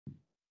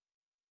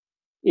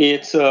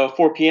It's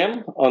 4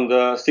 p.m. on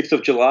the 6th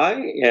of July,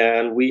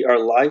 and we are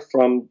live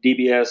from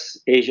DBS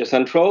Asia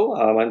Central.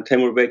 I'm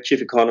Taimur Beg,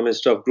 Chief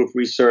Economist of Group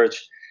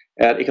Research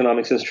at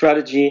Economics and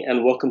Strategy,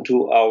 and welcome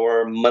to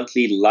our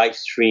monthly live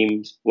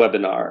streamed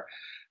webinar.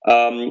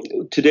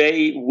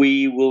 Today,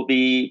 we will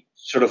be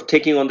sort of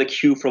taking on the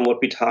cue from what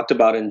we talked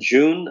about in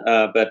June,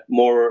 but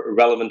more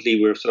relevantly,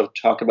 we're sort of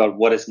talking about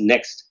what is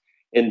next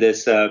in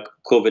this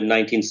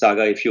COVID-19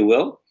 saga, if you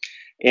will.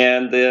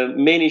 And the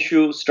main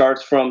issue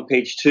starts from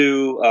page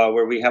 2,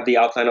 where we have the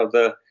outline of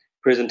the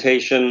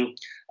presentation.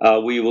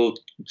 We will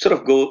sort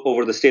of go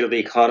over the state of the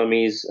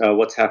economies,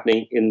 what's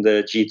happening in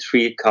the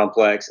G3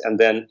 complex, and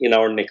then in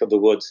our neck of the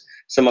woods,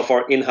 some of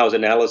our in-house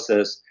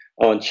analysis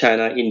on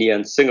China, India,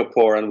 and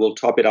Singapore, and we'll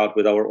top it out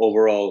with our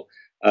overall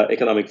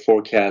economic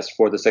forecast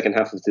for the second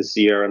half of this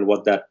year and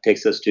what that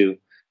takes us to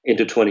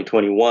into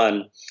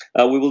 2021.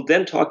 We will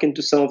then talk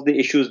into some of the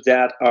issues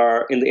that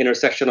are in the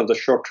intersection of the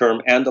short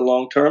term and the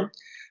long term.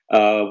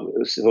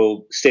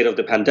 So state of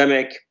the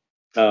pandemic,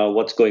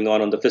 what's going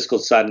on the fiscal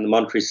side and the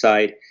monetary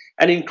side,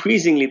 and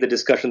increasingly the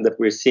discussion that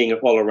we're seeing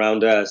all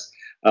around us,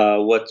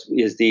 what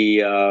is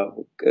the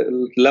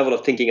level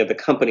of thinking at the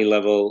company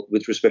level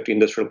with respect to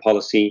industrial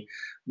policy,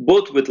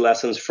 both with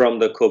lessons from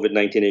the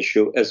COVID-19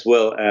 issue as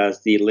well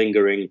as the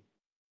lingering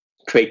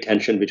trade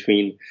tension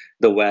between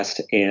the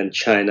West and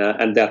China.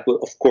 And that will,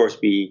 of course,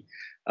 be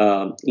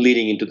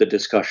leading into the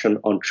discussion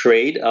on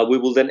trade. We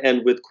will then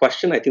end with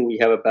question. I think we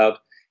have about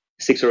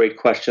 6 or 8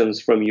 questions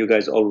from you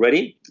guys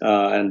already,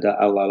 and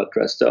I'll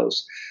address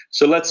those.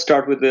 So let's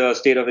start with the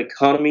state of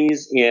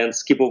economies and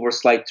skip over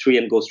slide 3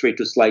 and go straight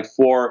to slide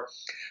 4.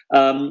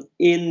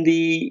 In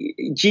the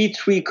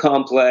G3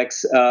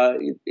 complex,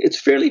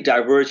 it's fairly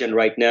divergent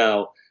right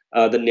now,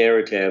 the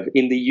narrative.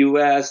 In the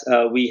US,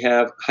 we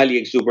have highly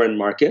exuberant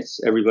markets.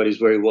 Everybody's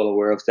very well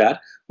aware of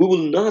that. We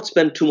will not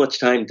spend too much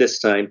time this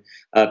time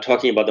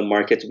talking about the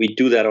markets. We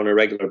do that on a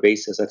regular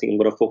basis. I think I'm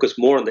going to focus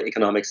more on the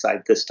economic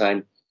side this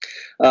time.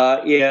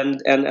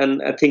 And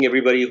I think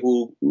everybody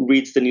who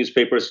reads the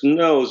newspapers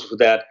knows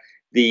that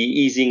the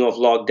easing of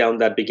lockdown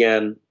that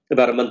began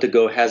about a month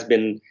ago has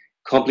been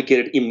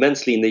complicated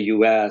immensely in the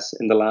US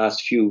in the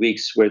last few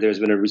weeks, where there's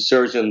been a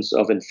resurgence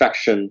of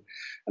infection.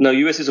 Now,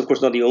 US is, of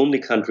course, not the only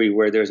country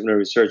where there's been a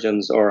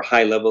resurgence or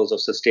high levels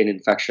of sustained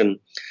infection.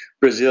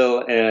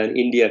 Brazil and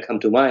India come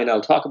to mind.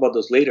 I'll talk about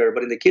those later.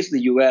 But in the case of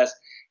the US,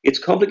 it's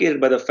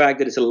complicated by the fact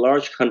that it's a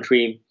large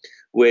country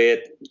with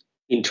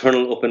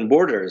internal open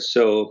borders.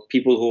 So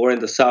people who are in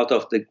the south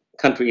of the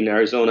country, in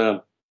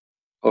Arizona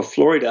or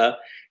Florida,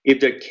 if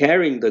they're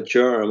carrying the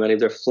germ and if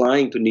they're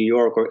flying to New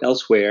York or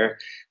elsewhere,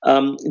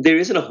 there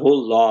isn't a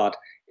whole lot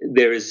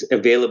there is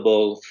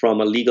available from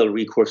a legal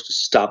recourse to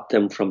stop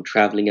them from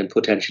traveling and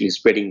potentially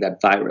spreading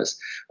that virus,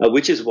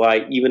 which is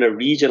why even a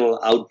regional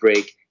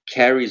outbreak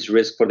carries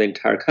risk for the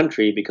entire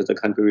country, because the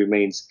country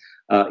remains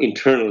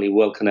internally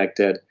well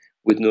connected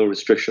with no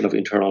restriction of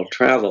internal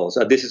travels.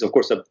 This is, of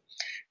course, a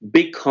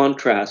big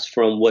contrast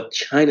from what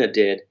China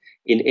did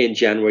in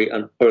January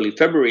and early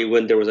February,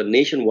 when there was a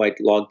nationwide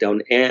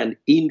lockdown and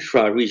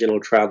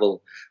intra-regional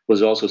travel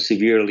was also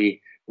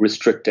severely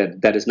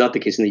restricted. That is not the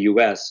case in the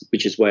US,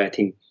 which is why I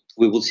think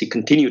we will see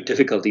continued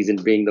difficulties in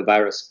bringing the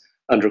virus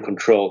under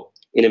control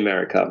in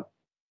America.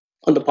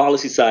 On the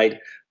policy side,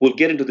 we'll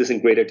get into this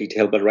in greater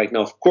detail, but right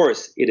now, of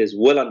course, it is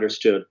well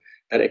understood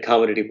that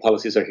accommodative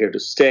policies are here to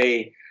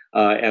stay.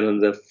 And on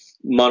the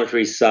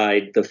monetary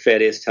side, the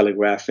Fed is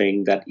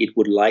telegraphing that it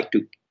would like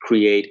to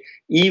create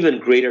even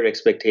greater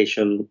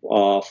expectation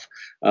of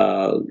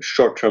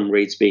short-term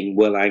rates being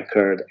well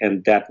anchored,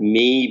 and that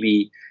may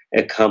be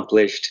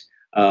accomplished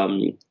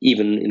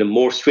even in a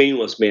more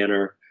strenuous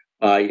manner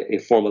by a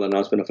formal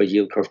announcement of a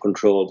yield curve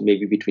control,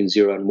 maybe between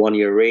 0 and 1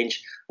 year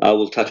range.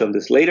 We'll touch on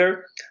this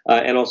later.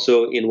 And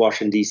also in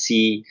Washington,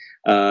 D.C.,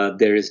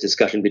 there is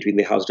discussion between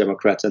the House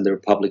Democrats and the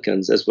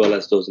Republicans, as well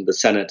as those in the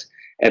Senate,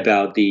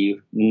 about the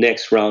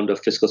next round of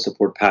fiscal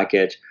support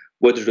package,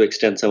 whether to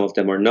extend some of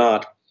them or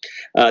not.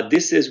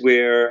 This is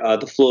where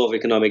the flow of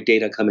economic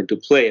data come into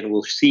play, and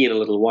we'll see in a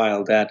little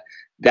while that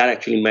that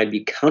actually might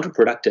be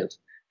counterproductive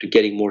to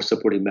getting more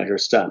supportive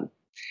measures done.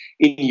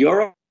 In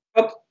Europe,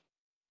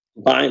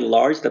 by and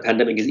large, the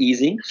pandemic is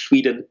easing,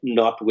 Sweden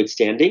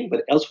notwithstanding,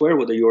 but elsewhere,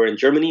 whether you're in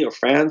Germany or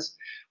France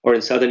or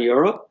in Southern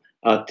Europe,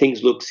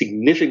 things look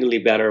significantly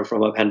better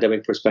from a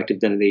pandemic perspective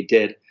than they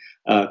did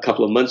a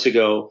couple of months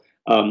ago.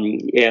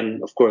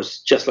 And of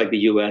course, just like the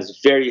US,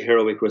 very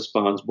heroic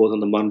response, both on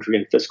the monetary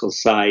and fiscal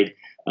side.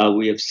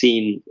 We have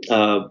seen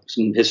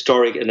some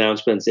historic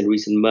announcements in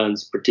recent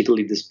months,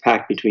 particularly this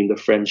pact between the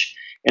French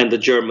and the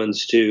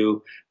Germans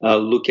to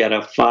look at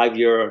a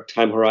 5-year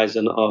time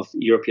horizon of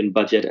European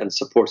budget and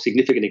support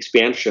significant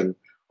expansion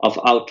of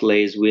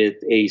outlays with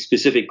a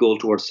specific goal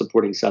towards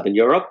supporting Southern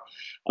Europe.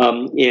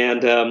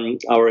 And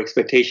our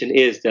expectation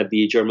is that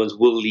the Germans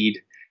will lead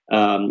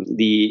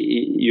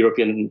the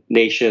European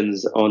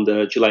nations on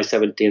the July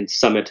 17th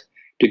summit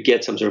to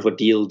get some sort of a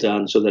deal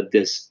done so that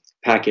this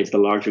package, the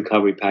large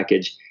recovery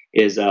package,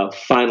 is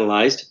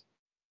finalized.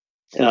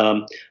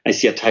 I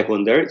see a typo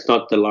in there. It's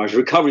not the large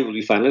recovery will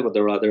be finalized,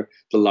 but rather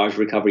the large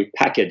recovery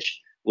package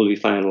will be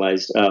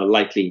finalized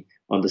likely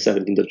on the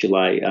 17th of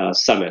July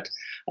summit.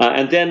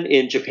 And then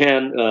in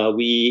Japan,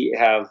 we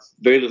have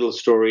very little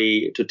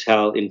story to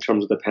tell in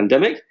terms of the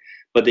pandemic,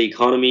 but the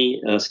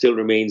economy still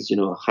remains,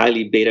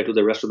 highly beta to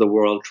the rest of the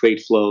world,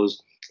 trade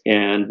flows.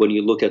 And when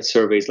you look at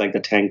surveys like the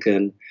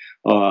Tankan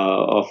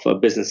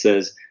of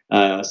businesses,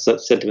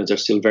 sentiments are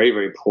still very,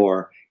 very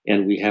poor.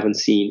 And we haven't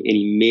seen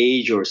any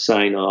major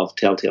sign of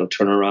telltale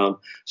turnaround.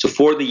 So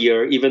for the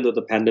year, even though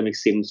the pandemic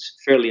seems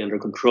fairly under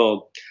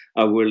control,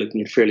 we're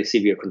looking at fairly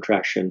severe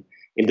contraction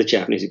in the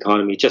Japanese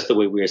economy, just the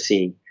way we are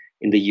seeing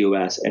in the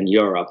US and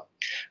Europe.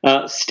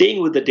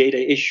 Staying with the data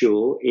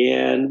issue,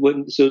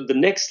 so the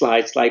next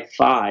slide, slide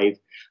 5,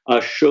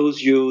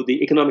 shows you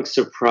the economic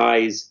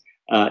surprise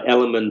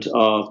element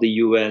of the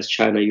US,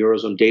 China,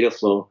 Eurozone data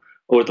flow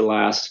over the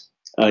last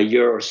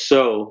year or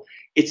so.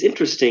 It's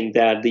interesting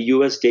that the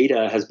US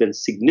data has been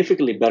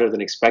significantly better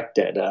than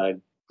expected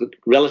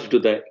relative to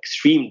the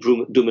extreme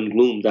doom and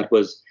gloom that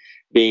was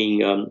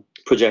being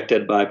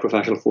projected by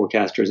professional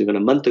forecasters even a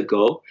month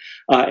ago.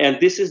 And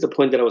this is the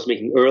point that I was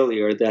making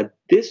earlier, that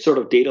this sort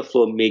of data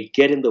flow may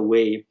get in the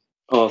way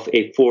of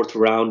a fourth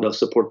round of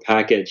support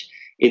package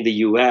in the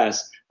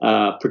US.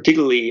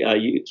 Particularly,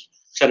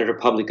 Senate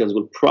Republicans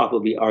will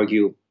probably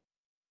argue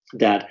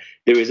that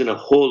there isn't a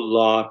whole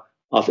lot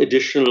of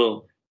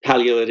additional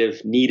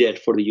palliative needed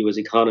for the US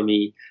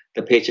economy.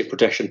 The Paycheck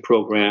Protection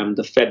Program,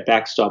 the Fed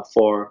backstop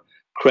for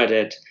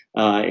credit,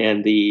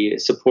 and the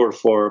support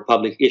for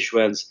public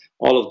issuance,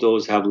 all of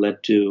those have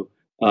led to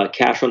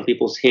cash on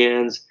people's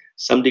hands,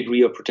 some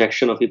degree of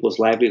protection of people's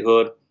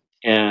livelihood,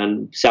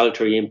 and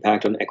salutary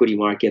impact on equity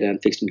market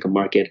and fixed income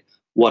market.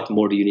 What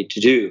more do you need to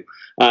do?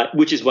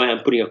 Which is why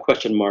I'm putting a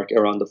question mark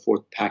around the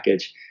fourth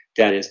package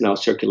that is now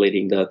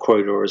circulating the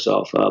corridors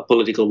of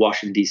political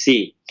Washington,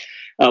 D.C.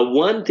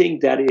 One thing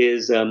that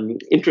is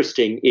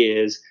interesting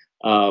is,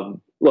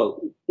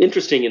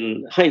 interesting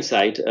in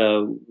hindsight,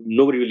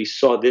 nobody really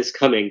saw this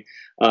coming,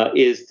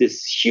 is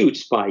this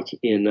huge spike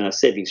in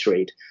savings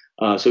rate.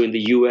 So in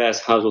the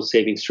U.S., household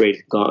savings rate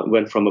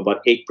went from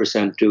about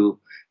 8% to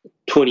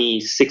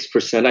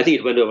 26%. I think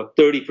it went over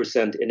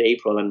 30% in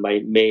April, and by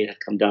May it had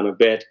come down a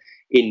bit.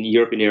 In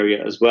European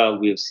area as well,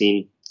 we have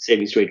seen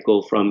savings rate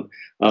go from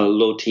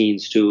low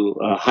teens to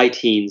high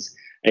teens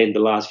in the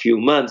last few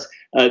months.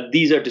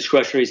 These are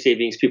discretionary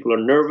savings. People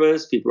are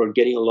nervous. People are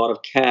getting a lot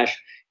of cash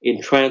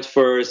in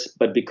transfers,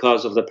 but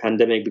because of the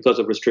pandemic, because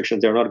of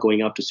restrictions, they're not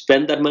going out to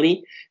spend that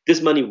money.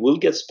 This money will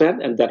get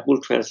spent, and that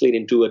will translate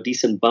into a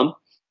decent bump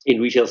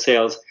in retail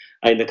sales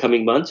in the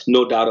coming months.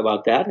 No doubt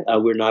about that.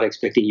 We're not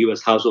expecting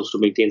U.S. households to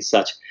maintain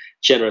such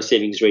generous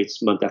savings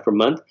rates month after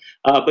month.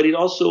 But it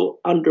also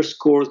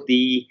underscores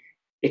the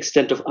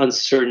extent of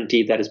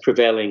uncertainty that is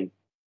prevailing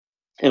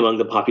among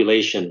the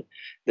population,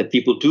 that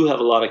people do have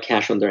a lot of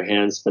cash on their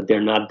hands, but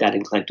they're not that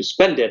inclined to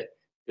spend it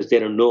because they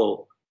don't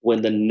know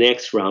when the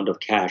next round of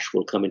cash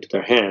will come into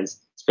their hands,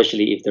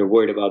 especially if they're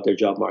worried about their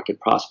job market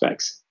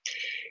prospects.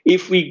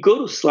 If we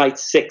go to slide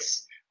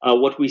 6,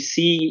 what we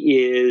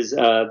see is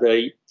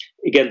the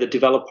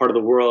developed part of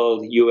the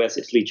world, US,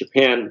 Italy,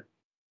 Japan,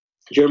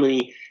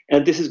 Germany,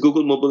 and this is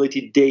Google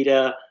mobility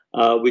data,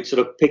 which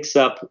sort of picks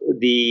up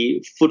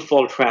the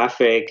footfall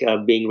traffic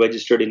being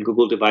registered in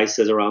Google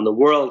devices around the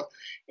world.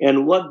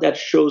 And what that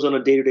shows on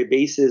a day-to-day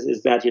basis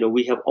is that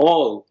we have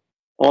all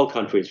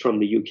countries from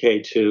the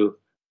UK to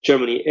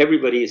Germany.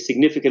 Everybody is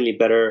significantly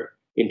better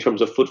in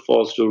terms of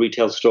footfalls to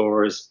retail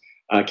stores,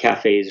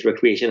 cafes,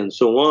 recreation, and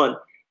so on.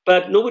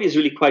 But nobody's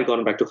really quite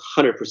gone back to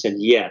 100%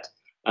 yet.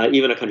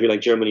 Even a country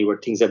like Germany, where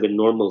things have been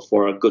normal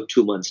for a good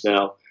 2 months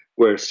now,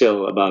 we're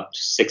still about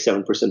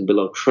 6-7%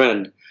 below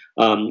trend.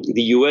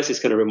 The US is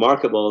kind of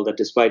remarkable that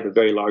despite the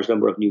very large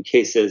number of new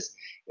cases,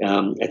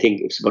 I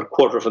think it's about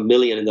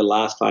 250,000 in the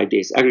last 5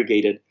 days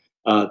aggregated,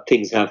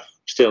 things have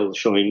still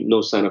showing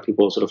no sign of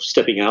people sort of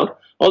stepping out.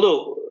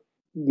 Although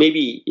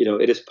maybe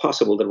it is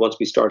possible that once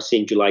we start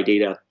seeing July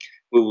data,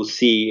 we will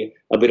see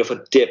a bit of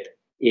a dip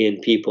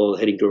in people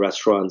heading to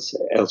restaurants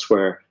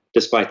elsewhere,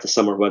 despite the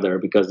summer weather,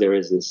 because there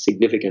is this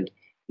significant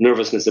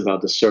nervousness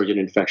about the surge in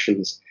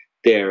infections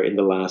there in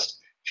the last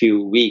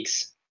few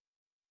weeks.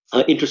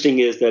 Interesting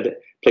is that a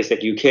place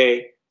like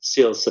UK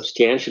still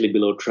substantially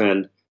below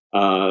trend,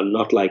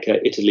 not like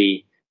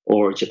Italy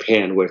or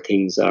Japan, where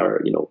things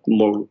are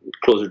more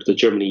closer to the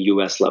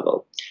Germany-US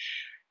level.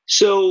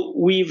 So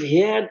we've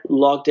had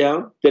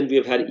lockdown, then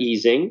we've had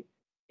easing,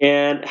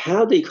 and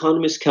how the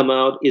economists come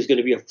out is going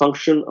to be a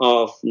function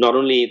of not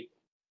only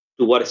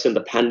to what extent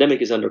the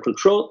pandemic is under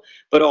control,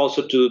 but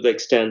also to the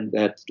extent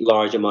that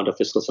large amount of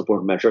fiscal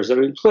support measures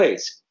are in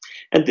place.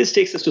 And this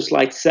takes us to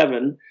slide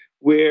 7,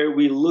 where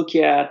we look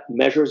at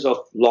measures of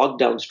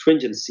lockdown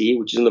stringency,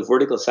 which is on the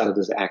vertical side of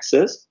this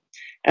axis,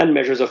 and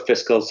measures of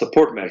fiscal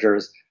support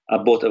measures,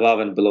 both above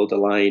and below the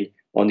line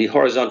on the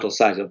horizontal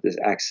side of this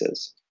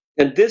axis.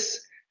 And this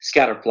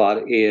scatter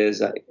plot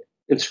is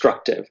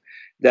instructive,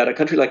 that a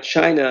country like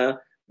China,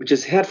 which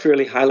has had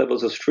fairly high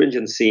levels of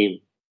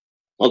stringency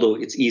although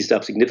it's eased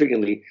up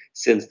significantly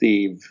since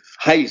the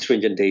highly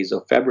stringent days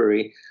of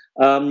February,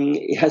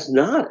 it has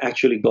not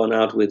actually gone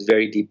out with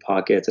very deep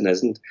pockets and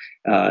hasn't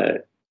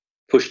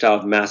pushed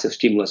out massive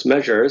stimulus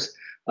measures.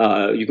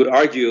 You could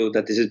argue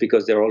that this is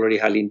because they're already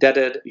highly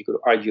indebted. You could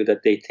argue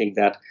that they think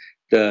that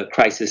the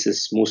crisis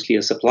is mostly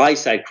a supply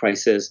side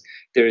crisis.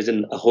 There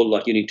isn't a whole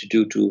lot you need to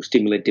do to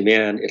stimulate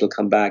demand. It'll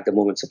come back the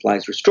moment supply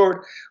is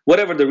restored.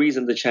 Whatever the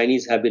reason, the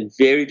Chinese have been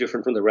very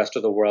different from the rest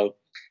of the world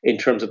in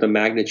terms of the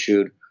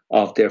magnitude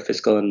of their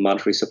fiscal and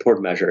monetary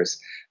support measures.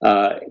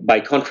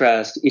 By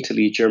contrast,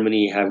 Italy,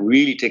 Germany have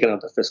really taken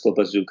out the fiscal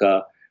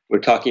bazooka. We're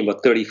talking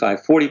about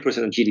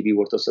 35-40% of GDP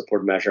worth of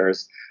support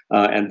measures.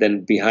 And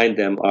then behind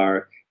them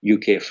are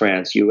UK,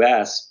 France,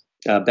 US,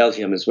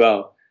 Belgium as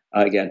well.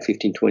 Again,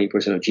 15-20%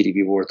 of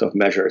GDP worth of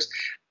measures.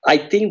 I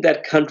think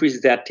that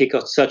countries that take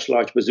out such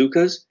large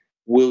bazookas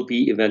will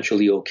be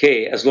eventually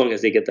okay as long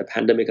as they get the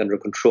pandemic under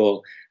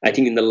control. I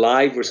think in the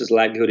life versus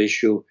livelihood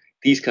issue,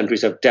 these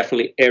countries have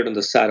definitely erred on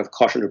the side of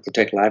caution to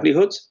protect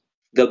livelihoods.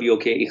 They'll be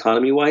okay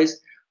economy-wise.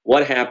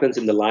 What happens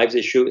in the lives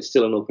issue is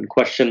still an open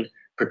question,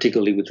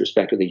 particularly with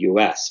respect to the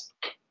US.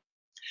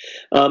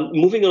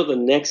 Moving on to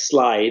the next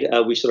slide,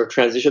 we sort of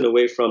transition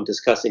away from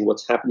discussing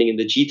what's happening in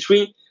the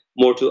G3,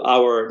 more to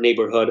our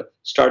neighborhood,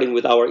 starting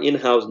with our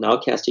in-house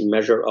nowcasting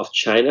measure of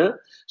China.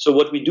 So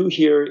what we do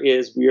here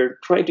is we are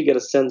trying to get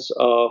a sense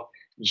of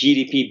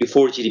GDP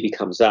before GDP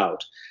comes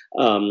out.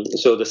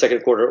 So the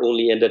second quarter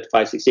only ended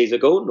 5-6 days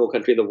ago. No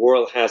country in the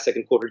world has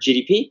second quarter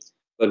GDP,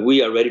 but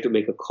we are ready to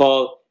make a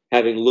call,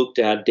 having looked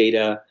at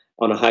data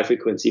on a high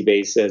frequency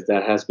basis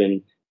that has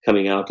been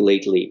coming out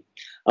lately.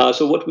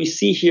 So what we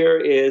see here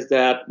is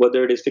that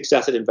whether it is fixed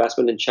asset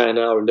investment in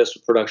China or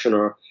industrial production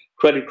or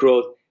credit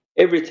growth,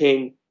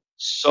 everything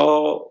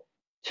saw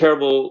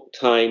terrible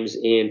times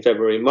in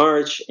February,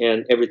 March,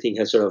 and everything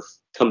has sort of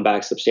come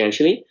back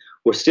substantially.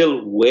 We're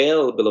still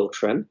well below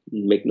trend,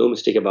 make no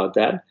mistake about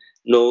that.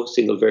 No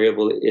single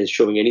variable is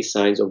showing any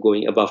signs of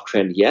going above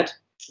trend yet,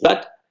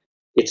 but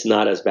it's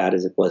not as bad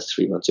as it was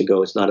 3 months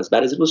ago. It's not as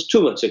bad as it was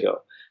 2 months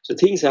ago. So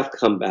things have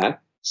come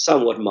back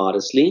somewhat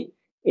modestly.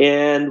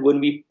 And when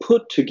we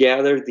put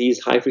together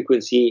these high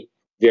frequency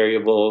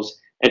variables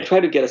and try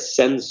to get a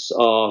sense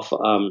of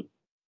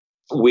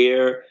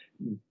where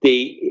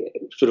they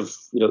sort of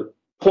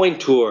point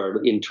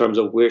toward in terms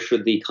of where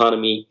should the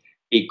economy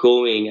be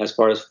going as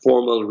far as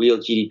formal real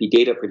GDP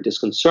data print is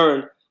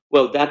concerned,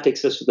 well, that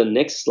takes us to the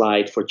next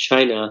slide for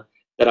China,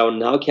 that our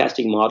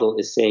nowcasting model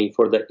is saying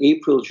for the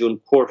April-June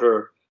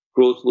quarter,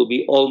 growth will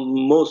be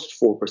almost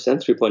 4%,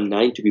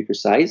 3.9 to be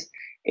precise.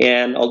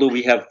 And although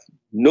we have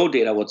no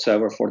data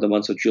whatsoever for the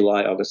months of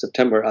July, August,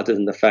 September, other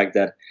than the fact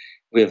that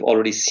we have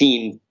already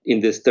seen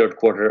in this third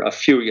quarter a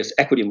furious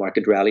equity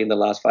market rally in the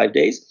last 5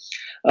 days.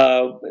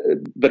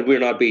 But we're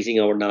not basing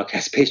our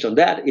nowcast based on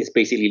that. It's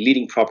basically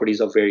leading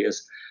properties of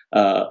various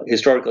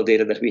historical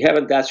data that we have,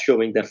 and that's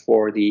showing that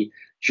for the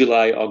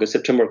July, August,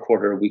 September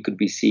quarter, we could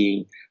be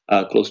seeing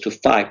close to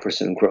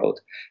 5% growth.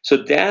 So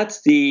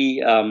that's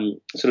the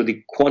sort of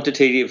the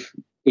quantitative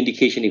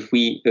indication if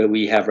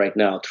we have right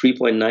now,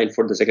 3.9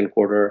 for the second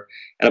quarter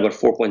and about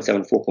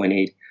 4.7,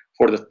 4.8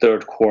 for the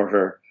third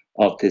quarter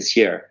of this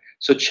year.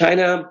 So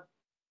China,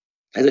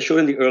 as I showed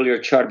in the earlier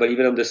chart, but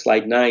even on the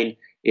slide 9,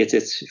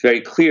 it's very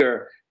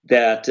clear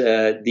that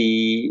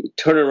the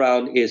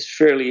turnaround is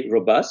fairly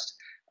robust.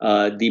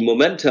 The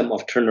momentum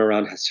of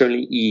turnaround has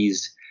certainly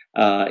eased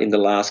in the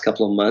last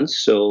couple of months.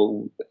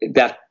 So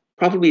that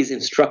probably is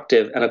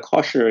instructive and a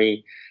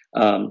cautionary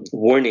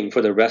warning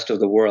for the rest of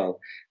the world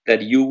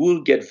that you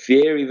will get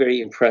very, very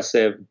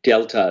impressive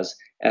deltas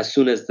as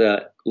soon as the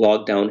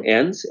lockdown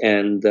ends,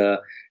 and the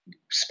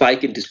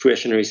spike in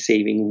discretionary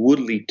saving would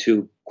lead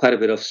to quite a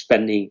bit of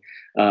spending,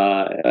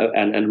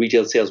 and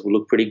retail sales will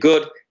look pretty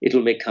good. It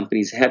will make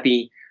companies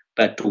happy.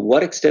 But to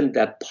what extent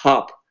that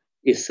pop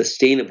is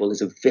sustainable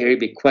is a very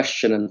big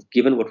question. And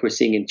given what we're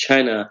seeing in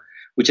China,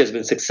 which has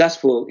been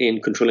successful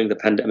in controlling the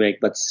pandemic,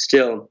 but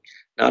still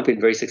not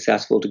been very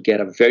successful to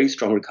get a very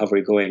strong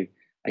recovery going,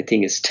 I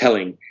think is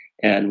telling.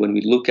 And when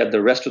we look at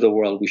the rest of the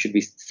world, we should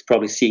be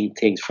probably seeing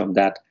things from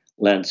that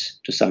lens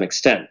to some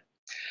extent.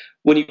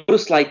 When you go to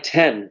slide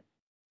 10,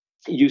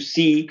 you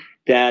see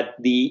that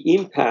the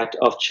impact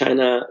of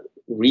China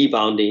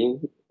rebounding,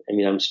 I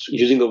mean, I'm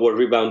using the word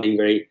rebounding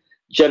very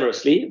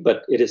generously,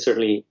 but it has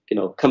certainly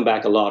come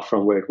back a lot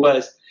from where it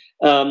was.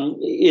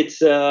 It's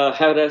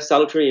had a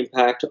salutary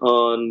impact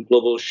on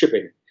global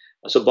shipping.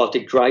 So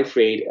Baltic dry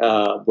freight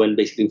went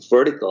basically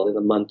vertical in the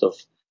month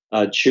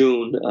of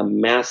June, a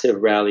massive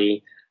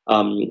rally.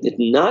 It's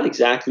not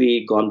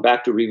exactly gone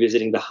back to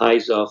revisiting the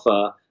highs of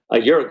a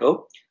year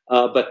ago,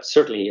 but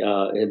certainly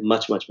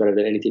much, much better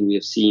than anything we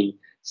have seen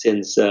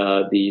since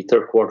the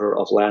third quarter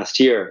of last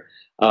year.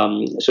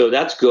 So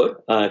that's good.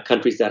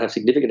 Countries that have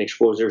significant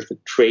exposures to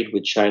trade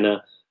with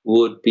China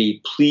would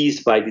be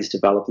pleased by this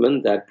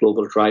development, that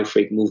global dry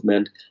freight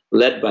movement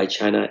led by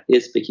China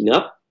is picking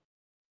up.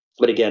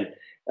 But again,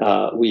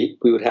 we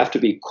would have to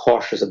be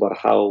cautious about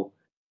how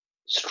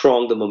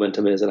strong the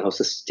momentum is and how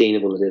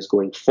sustainable it is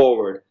going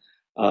forward.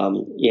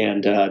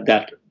 And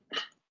that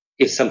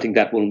is something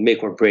that will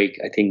make or break,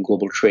 I think,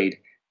 global trade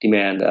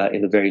demand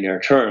in the very near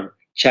term.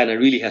 China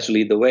really has to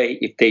lead the way.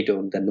 If they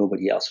don't, then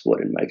nobody else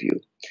would, in my view.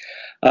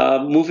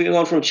 Moving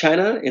on from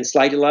China, in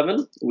slide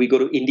 11, we go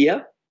to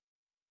India.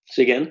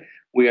 So again,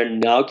 we are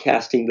now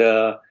casting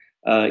the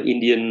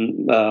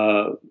Indian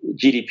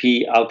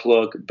GDP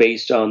outlook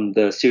based on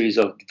the series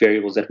of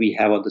variables that we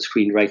have on the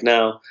screen right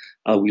now.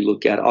 We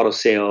look at auto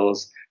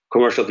sales,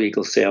 commercial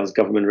vehicle sales,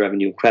 government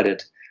revenue,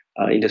 credit,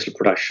 industrial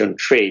production,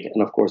 trade,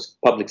 and of course,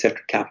 public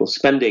sector capital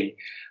spending.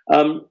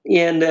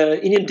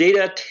 Indian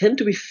data tend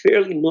to be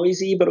fairly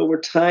noisy, but over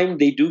time,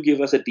 they do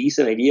give us a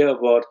decent idea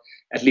about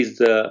at least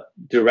the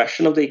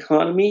direction of the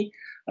economy.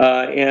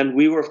 And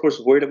we were, of course,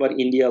 worried about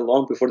India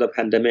long before the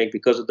pandemic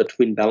because of the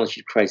twin balance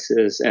sheet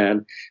crisis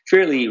and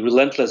fairly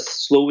relentless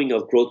slowing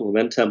of growth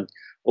momentum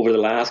over the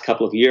last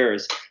couple of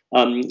years.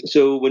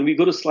 So when we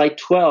go to slide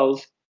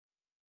 12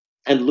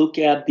 and look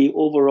at the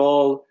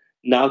overall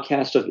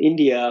nowcast of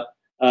India,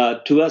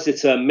 to us,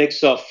 it's a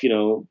mix of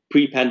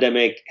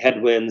pre-pandemic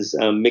headwinds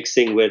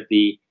mixing with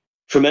the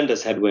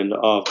tremendous headwind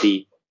of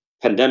the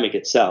pandemic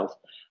itself.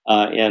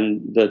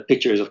 And the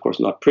picture is, of course,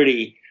 not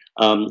pretty.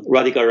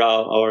 Radhika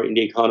Rao, our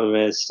India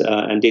economist,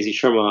 and Daisy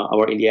Sharma,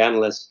 our India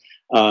analyst,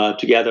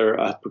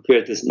 together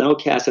prepared this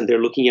nowcast, and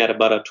they're looking at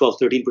about a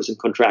 12-13%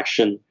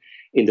 contraction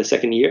in the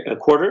second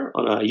quarter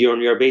on a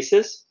year-on-year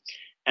basis,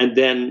 and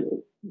then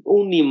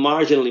only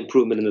marginal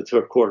improvement in the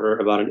third quarter,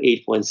 about an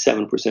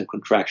 8.7%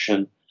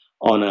 contraction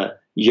on a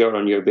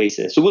year-on-year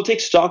basis. So we'll take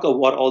stock of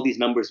what all these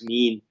numbers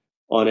mean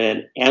on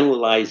an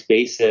annualized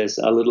basis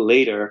a little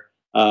later.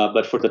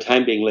 But for the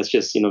time being, let's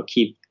just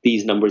keep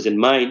these numbers in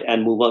mind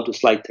and move on to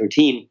slide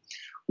 13,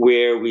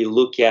 where we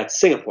look at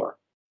Singapore.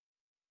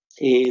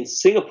 In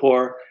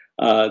Singapore,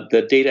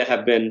 the data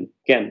have been,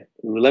 again,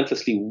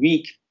 relentlessly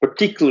weak,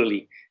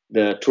 particularly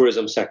the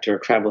tourism sector,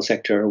 travel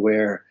sector,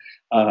 where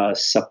a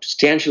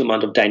substantial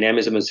amount of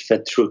dynamism is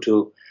fed through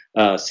to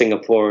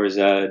Singapore's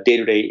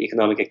day-to-day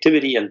economic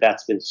activity, and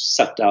that's been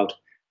sucked out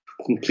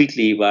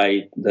completely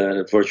by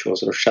the virtual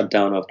sort of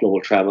shutdown of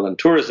global travel and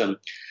tourism.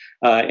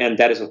 And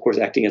that is, of course,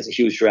 acting as a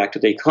huge drag to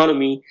the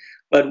economy.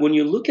 But when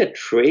you look at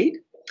trade,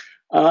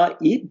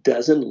 it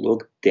doesn't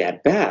look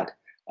that bad.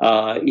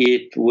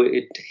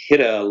 It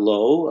hit a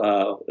low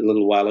a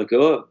little while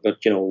ago, but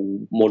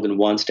more than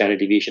one standard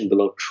deviation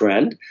below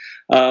trend.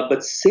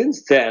 But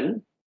since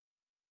then,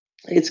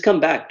 it's come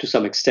back to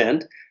some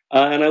extent.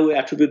 And I would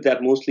attribute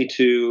that mostly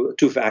to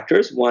two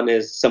factors. One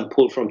is some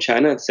pull from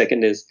China, and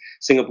second is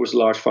Singapore's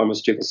large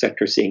pharmaceutical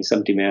sector seeing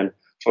some demand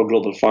for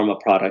global pharma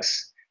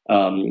products.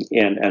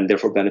 And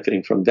therefore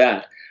benefiting from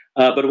that.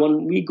 But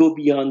when we go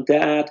beyond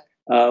that,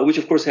 which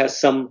of course has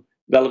some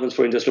relevance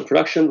for industrial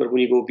production, but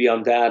when you go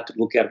beyond that,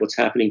 look at what's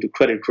happening to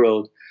credit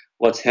growth,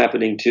 what's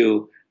happening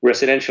to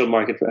residential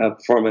market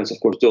performance, of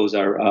course, those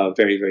are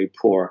very, very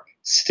poor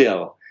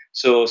still.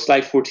 So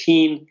slide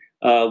 14,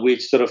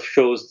 which sort of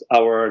shows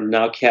our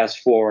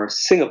nowcast for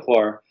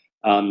Singapore,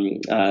 hard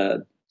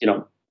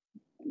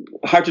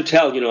to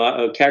tell,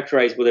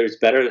 characterize whether it's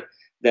better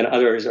than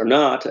others or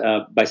not.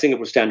 By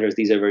Singapore standards,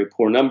 these are very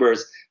poor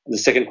numbers. In the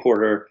second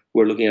quarter,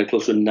 we're looking at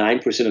close to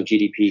 9% of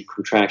GDP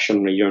contraction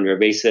on a year-on-year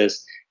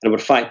basis, and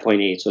about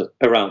 5.8, so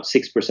around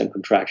 6%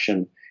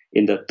 contraction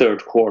in the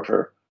third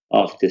quarter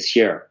of this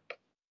year.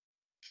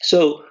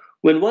 So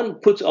when one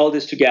puts all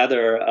this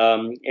together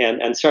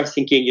and starts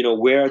thinking,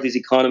 where are these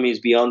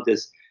economies beyond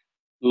this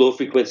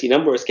low-frequency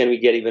numbers? Can we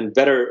get even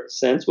better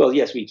sense? Well,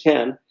 yes, we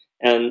can.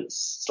 And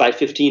slide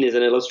 15 is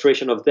an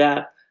illustration of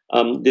that.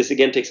 This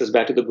again takes us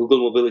back to the Google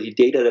mobility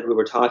data that we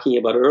were talking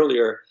about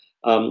earlier.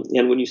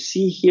 And when you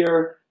see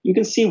here, you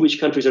can see which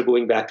countries are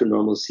going back to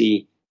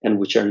normalcy and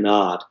which are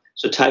not.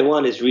 So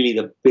Taiwan is really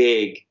the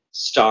big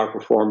star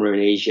performer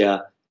in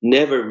Asia,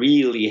 never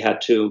really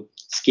had to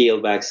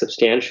scale back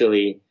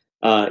substantially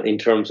in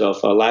terms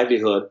of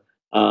livelihood.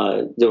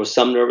 There was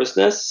some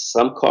nervousness,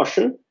 some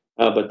caution,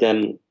 but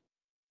then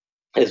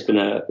it's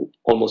been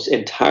almost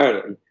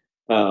entirely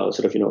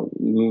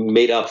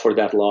made up for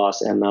that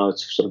loss, and now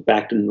it's sort of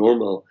back to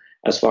normal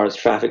as far as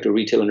traffic to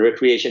retail and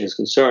recreation is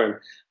concerned.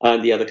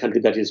 And the other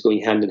country that is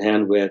going hand in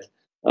hand with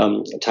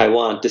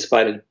Taiwan,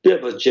 despite a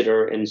bit of a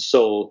jitter in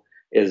Seoul,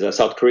 is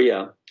South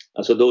Korea.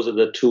 So those are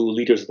the two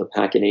leaders of the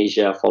pack in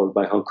Asia, followed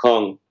by Hong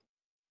Kong.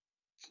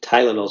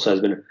 Thailand also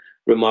has been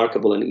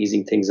remarkable in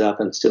easing things up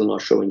and still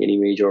not showing any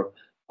major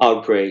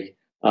outbreak.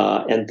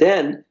 And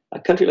then a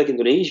country like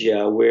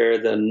Indonesia, where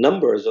the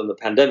numbers on the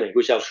pandemic,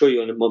 which I'll show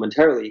you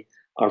momentarily,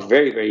 are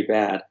very, very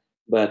bad.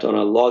 But on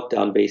a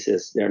lockdown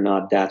basis, they're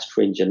not that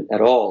stringent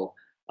at all.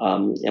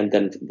 And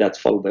then that's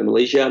followed by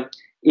Malaysia.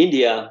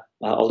 India,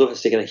 although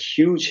has taken a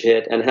huge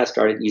hit and has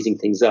started easing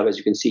things up, as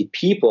you can see,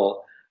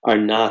 people are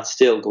not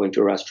still going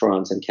to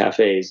restaurants and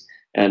cafes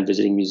and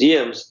visiting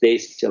museums. They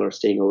still are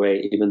staying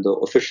away, even though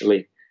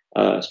officially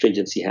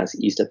stringency has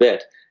eased a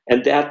bit.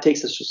 And that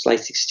takes us to slide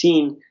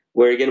 16,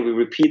 where again, we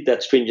repeat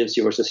that stringency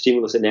versus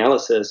stimulus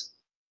analysis.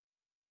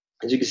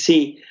 As you can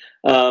see,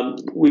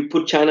 we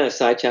put China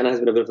aside. China has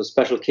been a bit of a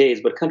special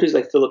case, but countries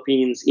like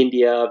Philippines,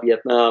 India,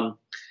 Vietnam,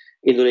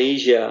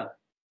 Indonesia,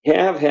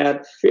 have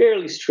had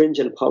fairly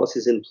stringent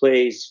policies in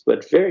place,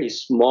 but very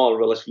small,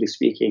 relatively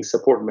speaking,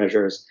 support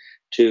measures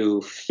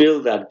to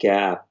fill that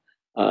gap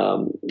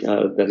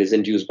that is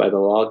induced by the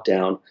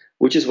lockdown,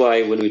 which is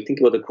why when we think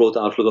about the growth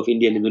outlook of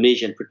India and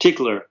Indonesia in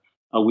particular,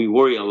 we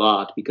worry a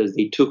lot because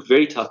they took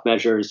very tough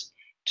measures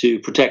to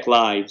protect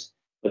lives,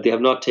 but they have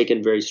not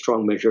taken very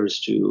strong measures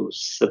to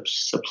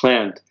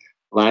supplant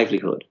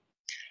livelihood.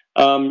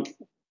 Um,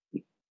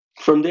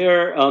 from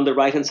there, on the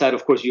right hand side,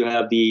 of course, you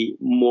have the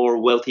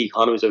more wealthy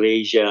economies of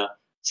Asia,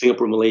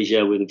 Singapore,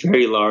 Malaysia, with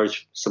very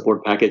large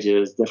support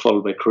packages. They're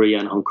followed by Korea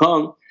and Hong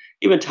Kong.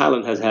 Even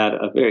Thailand has had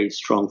a very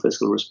strong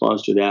fiscal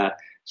response to that.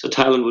 So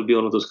Thailand would be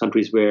one of those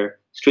countries where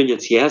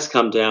stringency has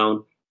come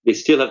down. They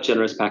still have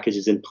generous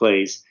packages in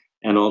place.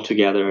 And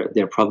altogether,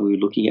 they're probably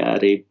looking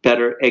at a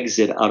better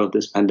exit out of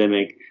this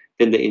pandemic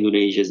than the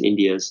Indonesias,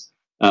 Indias.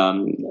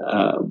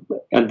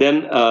 And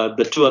then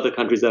the two other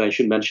countries that I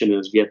should mention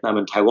is Vietnam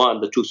and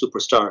Taiwan, the two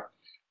superstar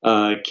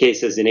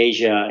cases in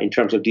Asia in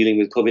terms of dealing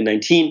with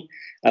COVID-19.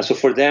 So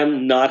for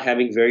them, not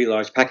having very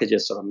large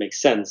packages sort of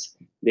makes sense.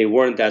 They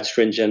weren't that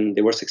stringent.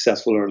 They were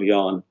successful early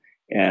on.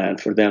 And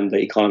for them, the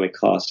economic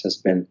cost has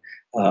been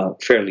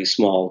fairly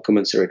small,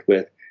 commensurate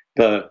with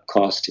the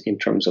cost in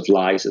terms of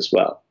lives as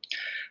well.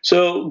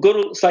 So go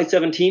to slide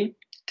 17,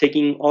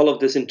 taking all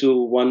of this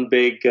into one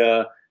big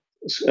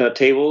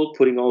table,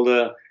 putting all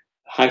the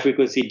high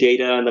frequency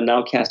data and the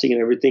nowcasting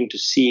and everything to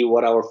see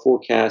what our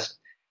forecasts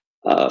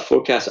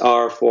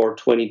are for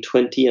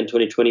 2020 and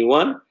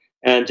 2021.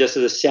 And just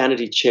as a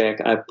sanity check,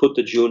 I put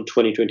the June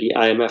 2020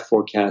 IMF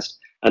forecast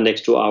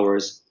next to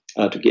ours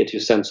to get you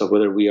a sense of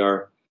whether we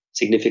are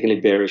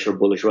significantly bearish or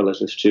bullish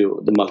relative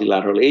to the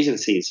multilateral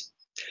agencies.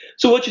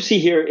 So what you see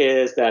here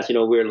is that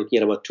we're looking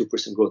at about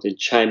 2% growth in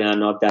China,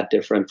 not that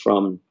different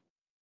from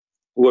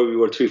where we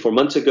were 3-4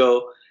 months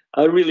ago.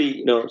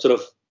 Really, sort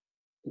of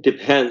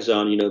depends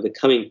on the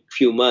coming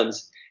few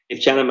months.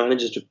 If China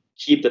manages to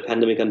keep the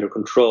pandemic under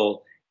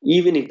control,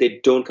 even if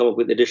they don't come up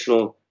with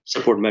additional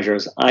support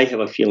measures, I have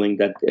a feeling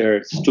that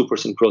their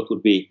 2% growth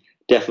would be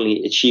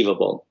definitely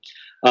achievable.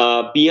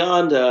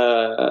 Beyond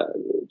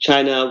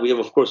China, we have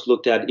of course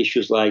looked at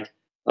issues like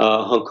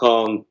Hong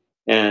Kong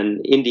and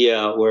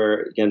India,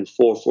 where again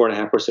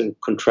 4.5%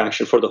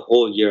 contraction for the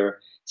whole year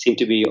seem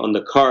to be on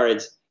the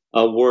cards.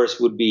 Worse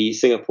would be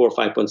Singapore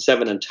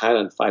 5.7 and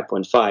Thailand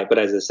 5.5. But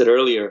as I said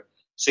earlier,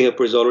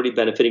 Singapore is already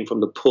benefiting from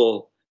the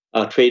pull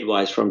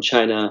trade-wise from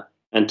China,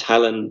 and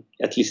Thailand,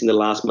 at least in the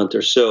last month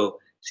or so,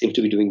 seems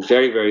to be doing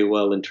very, very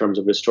well in terms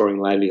of restoring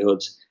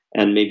livelihoods.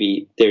 And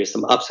maybe there is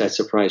some upside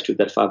surprise to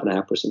that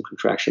 5.5%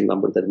 contraction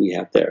number that we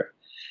have there.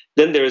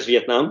 Then there is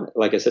Vietnam,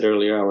 like I said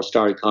earlier, our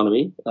star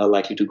economy,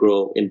 likely to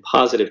grow in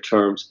positive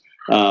terms,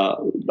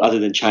 other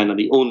than China,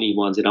 the only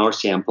ones in our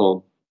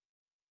sample.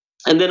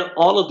 And then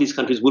all of these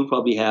countries will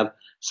probably have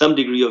some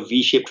degree of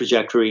V-shaped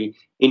trajectory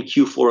in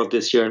Q4 of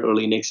this year and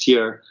early next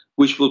year,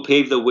 which will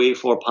pave the way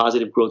for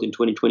positive growth in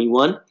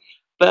 2021.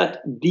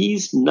 But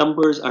these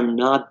numbers are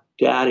not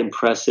that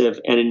impressive.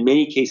 And in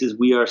many cases,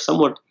 we are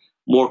somewhat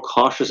more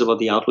cautious about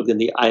the outlook than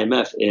the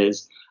IMF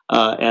is.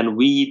 And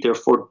we,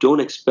 therefore, don't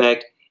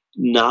expect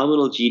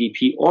nominal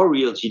GDP or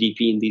real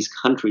GDP in these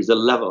countries, the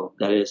level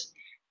that is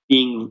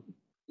being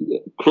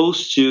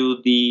close to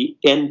the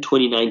end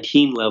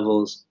 2019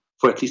 levels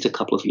for at least a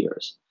couple of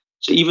years.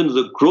 So even though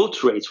the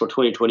growth rates for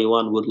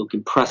 2021 would look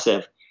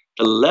impressive,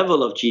 the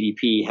level of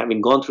GDP,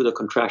 having gone through the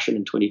contraction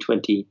in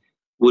 2020,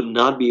 would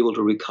not be able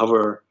to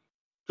recover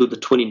to the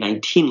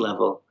 2019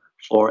 level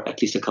for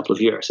at least a couple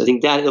of years. I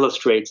think that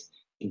illustrates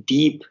the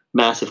deep,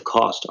 massive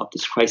cost of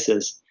this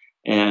crisis.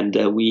 And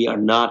we are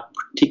not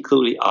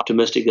particularly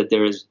optimistic that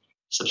there is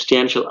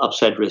substantial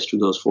upside risk to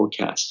those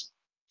forecasts.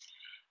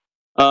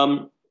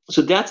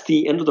 So that's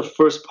the end of the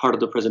first part of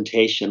the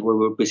presentation, where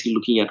we're basically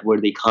looking at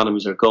where the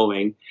economies are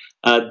going.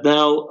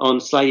 Now, on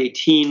slide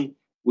 18,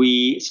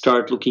 we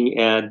start looking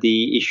at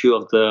the issue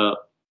of the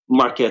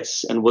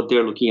markets and what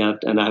they're looking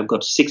at. And I've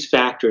got 6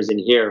 factors in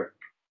here: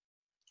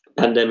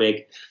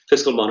 pandemic,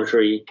 fiscal,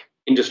 monetary,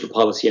 industrial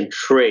policy, and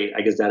trade.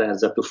 I guess that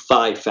adds up to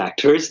 5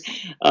 factors.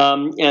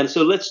 And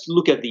so let's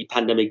look at the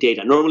pandemic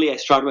data. Normally, I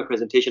start my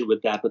presentation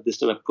with that, but this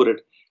time I've put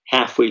it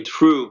halfway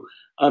through.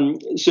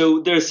 So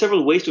there are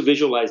several ways to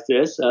visualize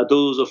this.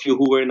 Those of you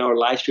who were in our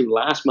live stream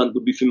last month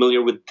would be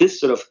familiar with this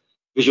sort of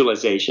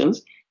visualizations.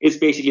 It's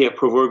basically a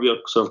proverbial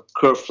sort of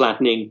curve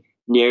flattening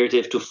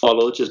narrative to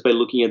follow just by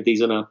looking at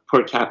these on a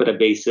per capita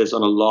basis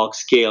on a log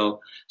scale.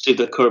 So if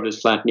the curve is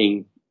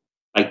flattening,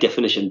 by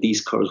definition, these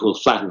curves will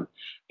flatten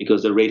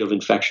because the rate of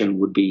infection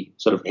would be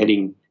sort of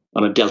heading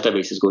on a delta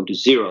basis going to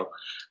 0.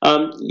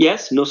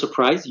 Yes, no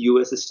surprise,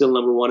 US is still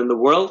number 1 in the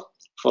world,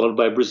 followed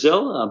by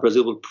Brazil.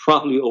 Brazil will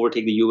probably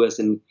overtake the US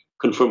in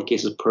confirmed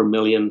cases per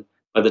million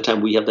by the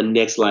time we have the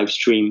next live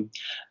stream.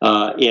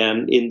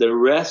 And in the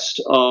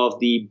rest of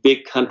the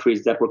big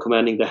countries that were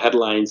commanding the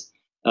headlines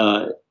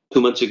 2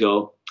 months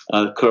ago,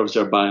 curves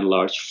are by and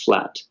large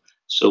flat.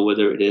 So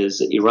whether it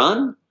is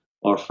Iran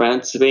or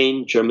France,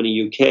 Spain,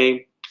 Germany,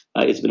 UK,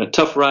 it's been a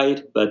tough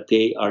ride, but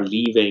they are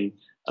leaving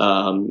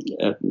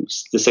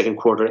the second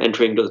quarter,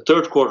 entering the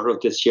third quarter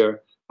of this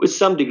year with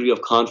some degree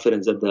of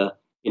confidence that the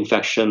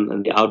infection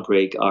and the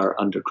outbreak are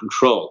under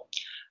control.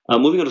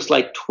 Moving on to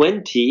slide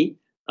 20,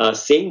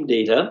 same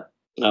data,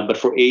 but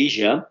for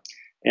Asia.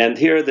 And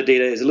here the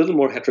data is a little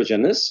more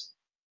heterogeneous.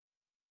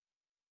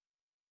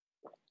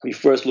 We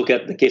first look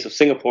at the case of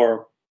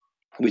Singapore,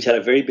 which had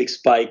a very big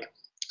spike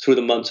through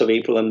the months of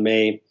April and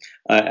May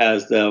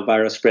as the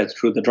virus spread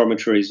through the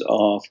dormitories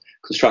of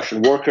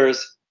construction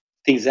workers.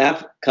 Things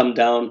have come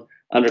down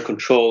under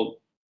control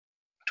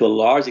to a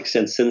large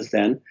extent since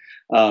then,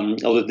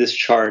 although this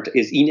chart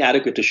is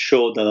inadequate to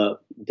show the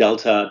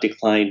delta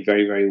decline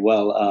very, very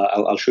well.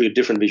 I'll show you a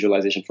different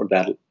visualization for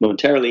that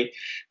momentarily.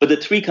 But the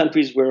three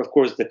countries where, of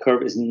course, the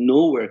curve is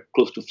nowhere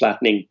close to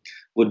flattening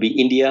would be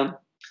India,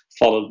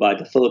 followed by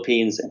the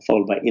Philippines, and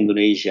followed by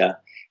Indonesia.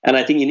 And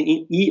I think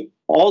in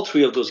all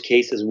three of those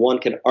cases, one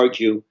can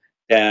argue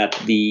that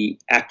the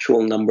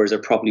actual numbers are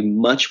probably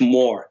much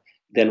more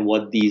than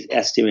what these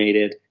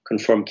estimated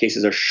confirmed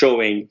cases are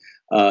showing,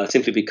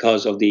 simply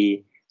because of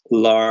the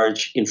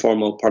large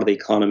informal part of the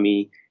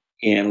economy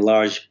and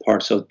large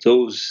parts of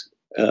those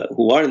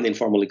who are in the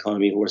informal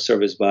economy who are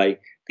serviced by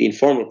the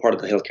informal part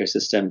of the healthcare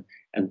system,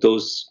 and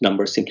those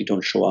numbers simply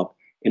don't show up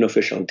in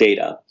official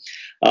data.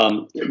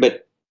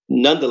 But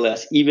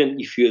nonetheless, even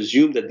if you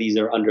assume that these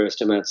are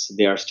underestimates,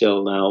 they are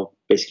still now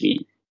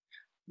basically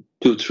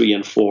 2, 3,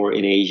 and 4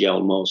 in Asia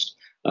almost,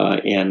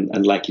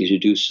 and likely to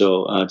do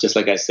so. Just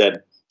like I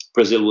said,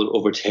 Brazil will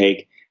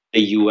overtake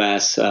the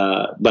US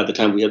by the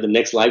time we have the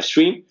next live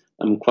stream.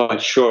 I'm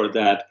quite sure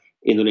that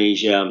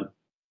Indonesia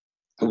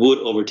would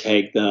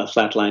overtake the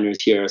flatliners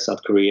here,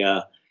 South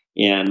Korea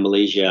and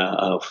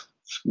Malaysia,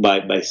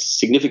 by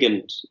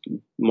significant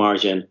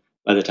margin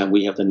by the time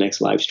we have the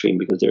next live stream,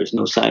 because there is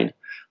no sign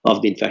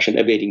of the infection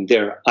abating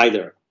there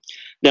either.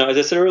 Now, as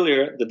I said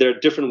earlier, that there are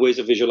different ways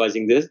of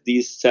visualizing this.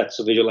 These sets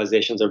of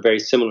visualizations are very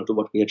similar to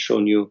what we had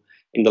shown you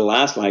in the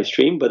last live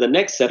stream, but the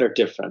next set are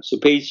different. So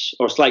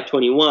slide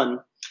 21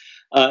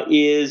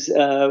 is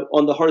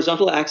on the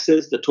horizontal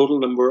axis, the total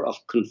number of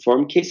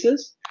confirmed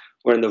cases,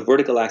 where in the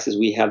vertical axis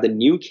we have the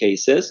new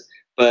cases,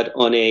 but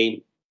on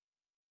a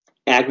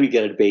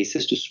aggregated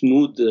basis to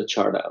smooth the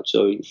chart out.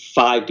 So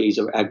 5 days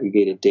of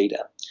aggregated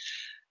data.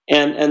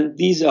 And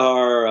these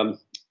are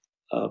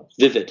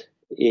vivid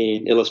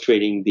in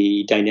illustrating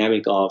the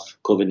dynamic of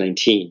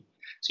COVID-19.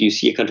 So you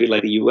see a country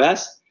like the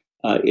US,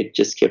 it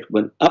just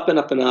went up and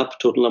up and up,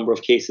 total number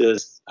of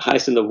cases,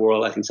 highest in the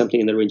world, I think something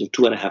in the range of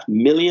 2.5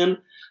 million.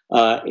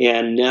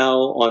 And now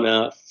on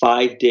a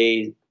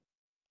 5-day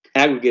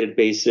aggregated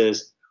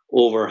basis,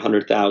 over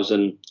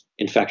 100,000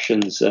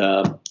 infections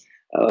for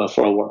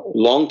a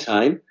long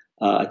time.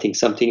 I think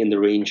something in the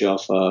range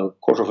of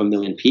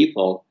 250,000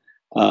 people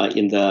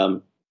in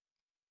the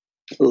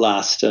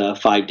last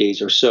 5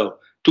 days or so,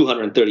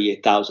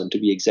 238,000 to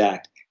be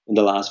exact in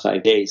the last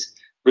 5 days.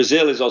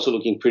 Brazil is also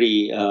looking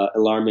pretty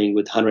alarming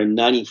with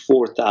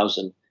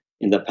 194,000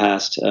 in the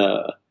past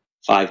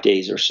 5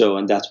 days or so.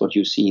 And that's what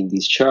you see in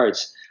these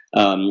charts,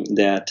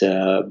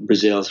 that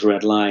Brazil's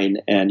red line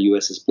and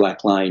US's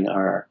black line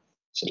are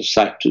sort of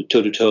side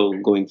toe to toe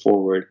going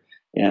forward,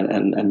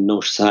 and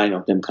no sign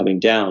of them coming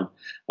down.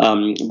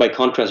 By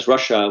contrast,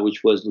 Russia,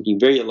 which was looking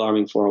very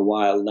alarming for a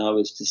while, now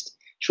is just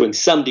showing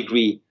some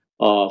degree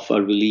of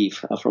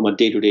relief from a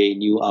day-to-day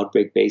new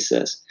outbreak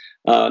basis.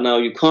 Now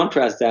you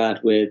contrast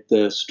that with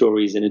the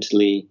stories in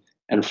Italy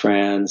and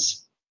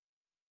France,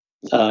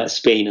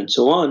 Spain, and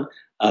so on.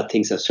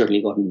 Things have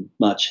certainly gotten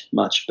much,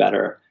 much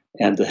better,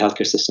 and the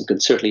healthcare system can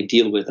certainly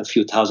deal with a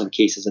few thousand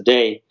cases a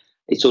day.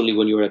 It's only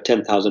when you're at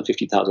 10,000,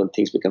 50,000,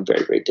 things become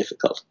very, very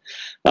difficult.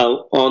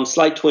 Now, on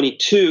slide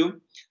 22,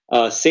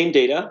 same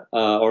data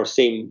or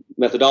same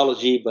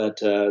methodology, but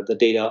the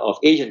data of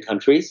Asian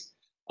countries.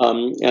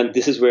 And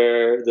this is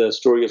where the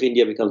story of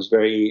India becomes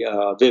very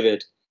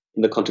vivid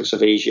in the context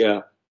of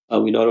Asia.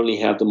 We not only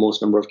have the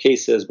most number of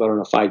cases, but on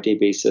a 5-day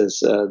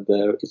basis,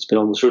 it's been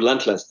almost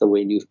relentless the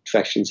way new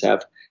infections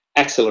have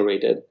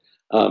accelerated.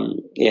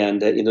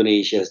 And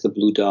Indonesia, as the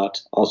blue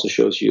dot, also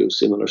shows you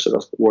similar sort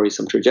of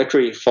worrisome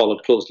trajectory,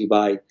 followed closely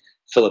by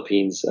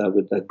Philippines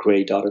with the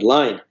gray dotted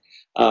line.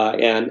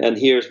 And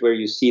here's where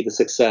you see the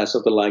success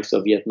of the likes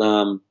of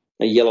Vietnam,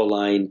 a yellow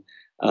line,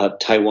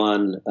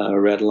 Taiwan, a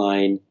red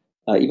line,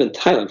 even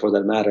Thailand for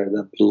that matter,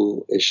 the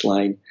bluish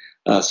line,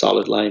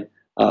 solid line,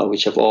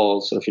 which have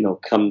all sort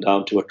of come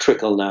down to a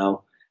trickle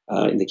now.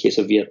 In the case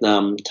of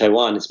Vietnam,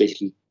 Taiwan, it's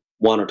basically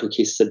 1 or 2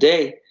 cases a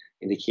day.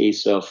 In the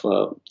case of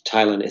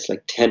Thailand, it's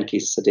like 10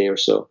 cases a day or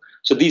so.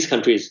 So these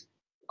countries,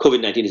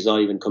 COVID-19 is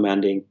not even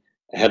commanding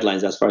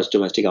headlines as far as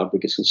domestic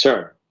outbreak is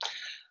concerned.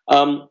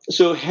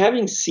 So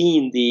having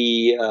seen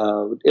the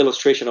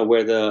illustration of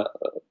where the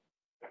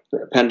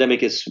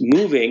pandemic is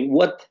moving,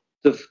 what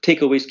the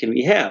takeaways can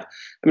we have?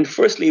 I mean,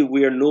 firstly,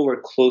 we are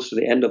nowhere close to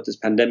the end of this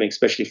pandemic,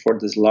 especially for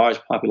these large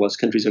populous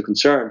countries are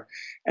concerned.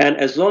 And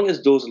as long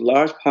as those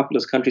large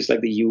populous countries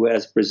like the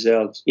US,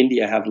 Brazil,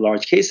 India have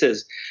large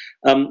cases,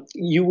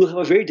 you will have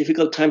a very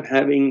difficult time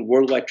having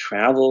worldwide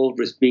travel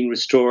being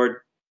restored.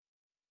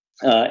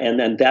 and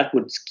then that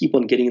would keep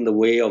on getting in the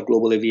way of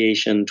global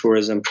aviation,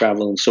 tourism,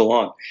 travel, and so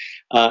on.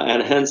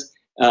 And hence,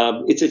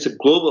 it's a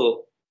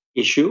global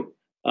issue.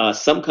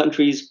 Some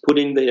countries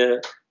putting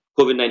the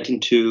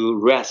COVID-19 to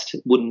rest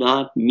would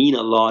not mean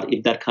a lot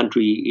if that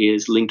country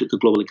is linked to the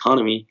global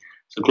economy.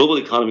 So, global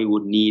economy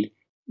would need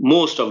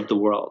most of the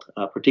world,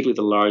 particularly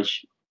the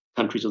large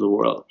countries of the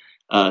world,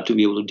 to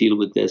be able to deal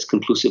with this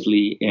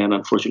conclusively. And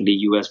unfortunately,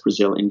 US,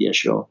 Brazil, India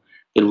show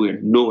that we're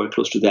nowhere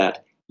close to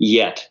that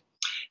yet.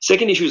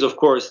 Second issue is, of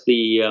course,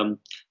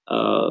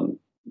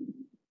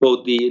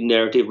 both the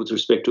narrative with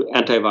respect to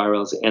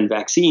antivirals and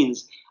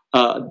vaccines.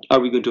 Are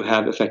we going to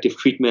have effective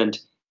treatment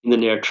in the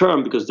near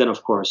term? Because then,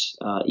 of course,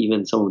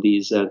 even some of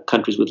these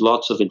countries with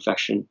lots of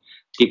infection,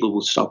 people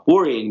will stop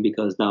worrying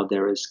because now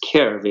there is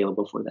care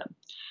available for them.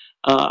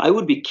 I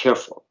would be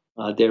careful.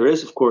 There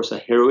is, of course, a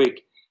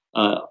heroic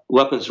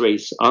weapons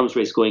race, arms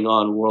race going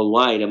on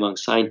worldwide among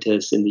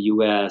scientists in the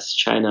US,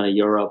 China,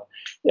 Europe,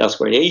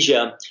 elsewhere in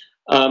Asia.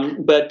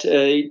 But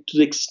to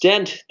the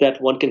extent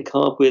that one can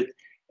come up with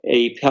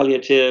a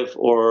palliative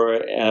or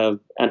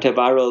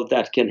antiviral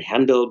that can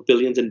handle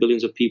billions and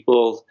billions of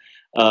people's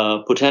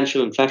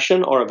potential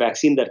infection, or a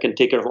vaccine that can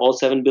take care of all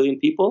 7 billion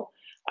people,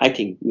 I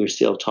think we're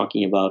still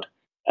talking about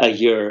a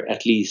year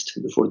at least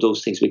before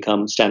those things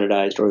become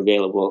standardized or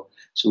available.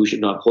 So we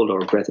should not hold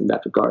our breath in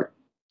that regard.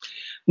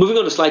 Moving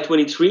on to slide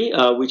 23,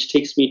 which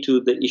takes me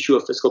to the issue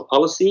of fiscal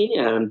policy,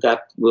 and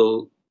that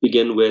will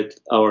begin with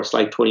our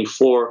slide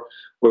 24,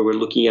 where we're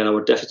looking at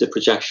our deficit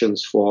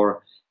projections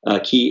for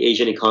key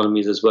Asian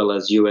economies as well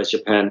as US,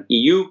 Japan,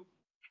 EU.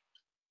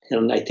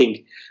 And I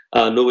think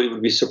nobody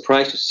would be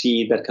surprised to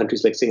see that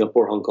countries like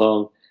Singapore, Hong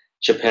Kong,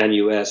 Japan,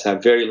 US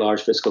have very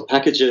large fiscal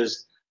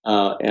packages,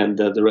 and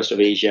the rest of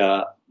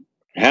Asia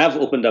have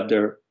opened up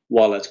their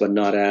wallets, but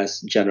not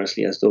as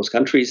generously as those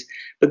countries.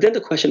 But then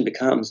the question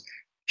becomes,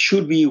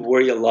 should we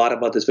worry a lot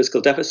about this fiscal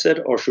deficit,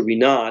 or should we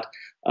not,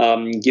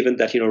 given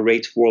that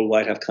rates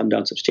worldwide have come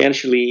down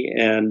substantially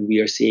and we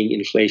are seeing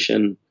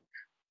inflation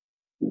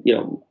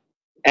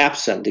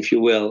absent, if you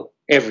will,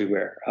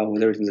 everywhere,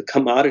 whether it's in the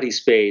commodity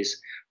space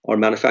or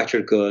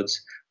manufactured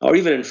goods, or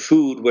even in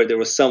food, where there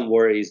were some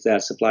worries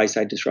that supply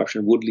side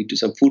disruption would lead to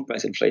some food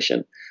price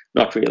inflation.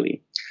 Not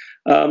really.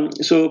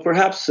 So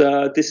perhaps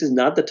this is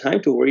not the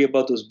time to worry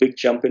about those big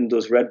jump in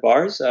those red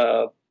bars.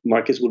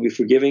 Markets will be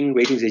forgiving,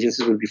 ratings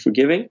agencies will be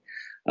forgiving,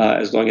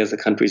 as long as the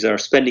countries are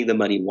spending the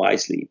money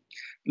wisely.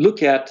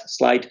 Look at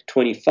slide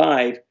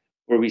 25,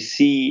 where we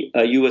see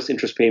U.S.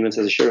 interest payments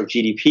as a share of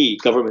GDP,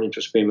 government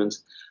interest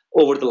payments,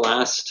 over the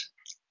last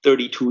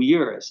 32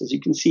 years. As you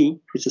can see,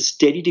 it's a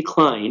steady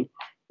decline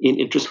in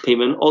interest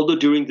payment, although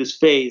during this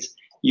phase,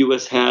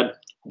 U.S. had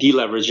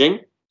deleveraging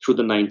through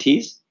the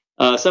 90s,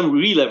 some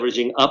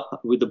re-leveraging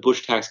up with the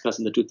Bush tax cuts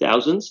in the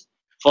 2000s,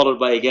 followed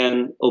by,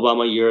 again,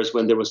 Obama years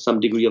when there was some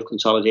degree of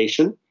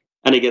consolidation,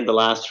 and again, the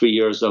last 3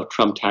 years of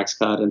Trump tax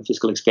cut and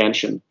fiscal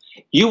expansion.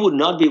 You would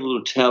not be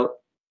able to tell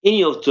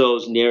any of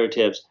those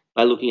narratives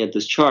by looking at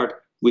this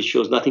chart, which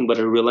shows nothing but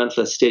a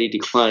relentless, steady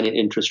decline in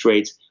interest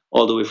rates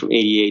all the way from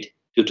 88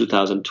 to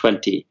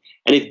 2020.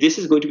 And if this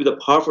is going to be the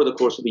par for the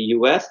course of the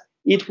US,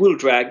 it will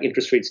drag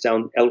interest rates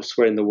down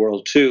elsewhere in the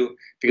world too,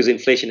 because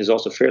inflation is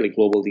also fairly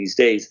global these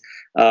days.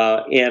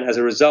 And as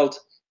a result,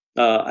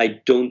 I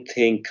don't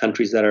think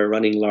countries that are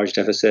running large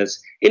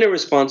deficits in a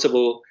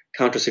responsible,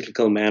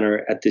 countercyclical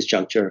manner at this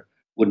juncture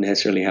wouldn't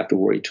necessarily have to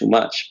worry too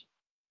much.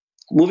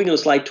 Moving on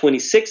to slide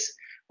 26,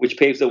 which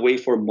paves the way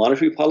for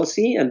monetary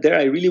policy. And there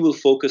I really will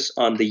focus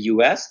on the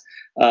US.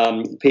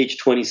 Page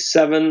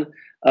 27,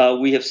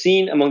 we have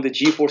seen among the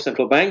G4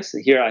 central banks,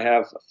 here I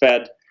have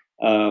Fed,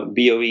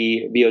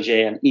 BOE,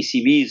 BOJ, and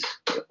ECB's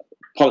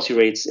policy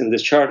rates in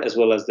this chart, as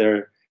well as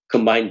their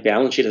combined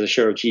balance sheet as a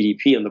share of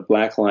GDP on the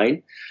black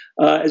line.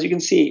 As you can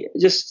see,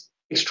 just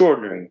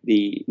extraordinary,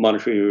 the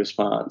monetary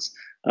response.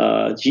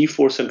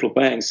 G4 central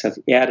banks have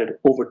added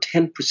over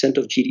 10%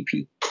 of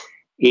GDP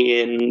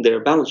in their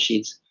balance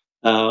sheets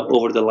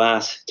over the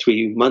last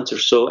 3 months or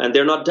so, and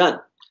they're not done.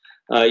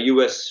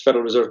 U.S.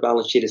 Federal Reserve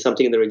balance sheet is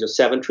something in the range of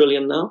 $7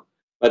 trillion now.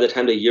 By the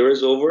time the year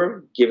is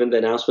over, given the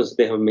announcements that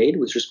they have made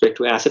with respect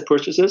to asset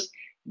purchases,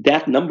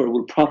 that number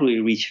will probably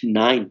reach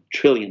 $9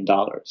 trillion.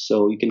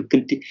 So you can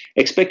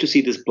expect to see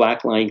this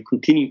black line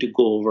continue to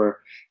go over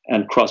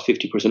and cross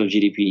 50% of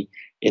GDP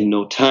in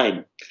no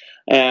time.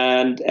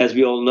 And as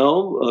we all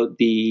know,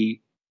 the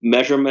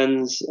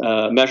measures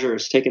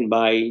taken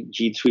by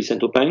G3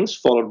 central banks,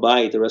 followed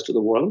by the rest of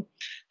the world,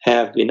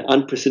 have been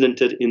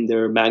unprecedented in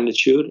their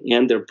magnitude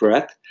and their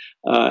breadth.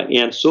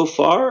 And so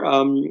far,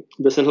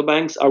 the central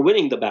banks are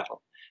winning the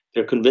battle.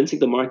 They're convincing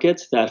the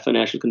markets that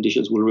financial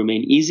conditions will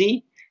remain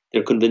easy.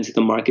 They're convincing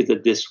the market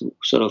that this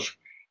sort of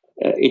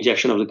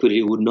injection of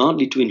liquidity would not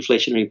lead to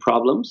inflationary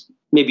problems,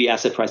 maybe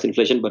asset price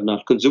inflation, but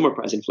not consumer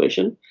price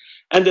inflation.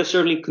 And they've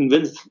certainly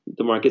convinced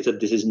the markets that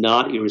this is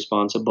not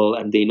irresponsible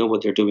and they know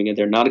what they're doing and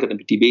they're not going to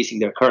be debasing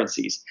their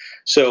currencies.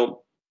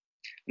 So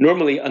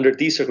normally, under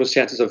these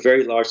circumstances of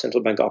very large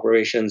central bank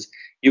operations,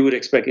 you would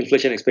expect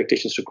inflation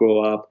expectations to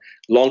grow up,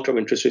 long-term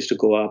interest rates to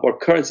go up, or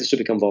currencies to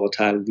become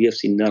volatile. We have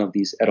seen none of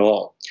these at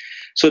all.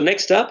 So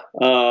next up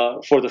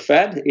for the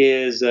Fed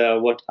is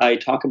what I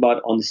talk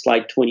about on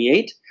slide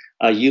 28,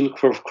 yield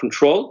curve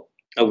control.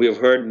 We have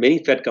heard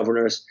many Fed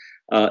governors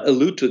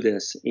allude to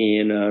this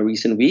in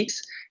recent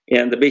weeks.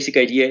 And the basic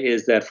idea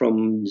is that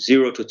from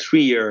 0 to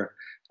 3-year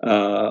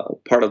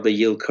part of the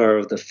yield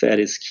curve, the Fed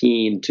is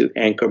keen to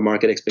anchor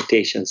market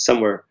expectations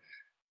somewhere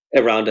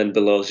around and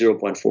below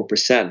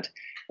 0.4%.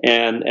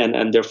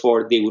 And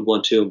therefore, they would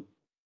want to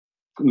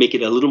make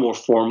it a little more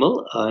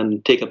formal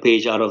and take a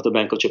page out of the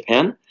Bank of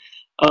Japan.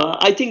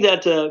 I think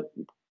that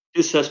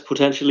this has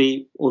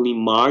potentially only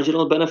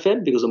marginal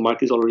benefit because the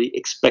market is already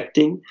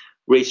expecting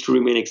rates to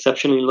remain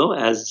exceptionally low,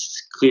 as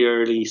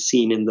clearly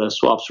seen in the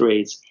swaps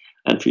rates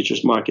and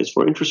futures markets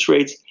for interest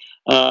rates.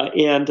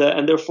 And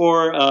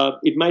therefore,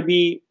 it might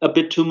be a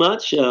bit too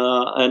much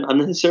and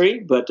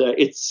unnecessary, but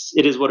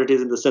it is what it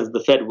is in the sense that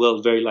the Fed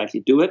will very likely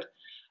do it.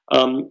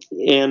 And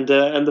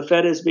the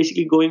Fed is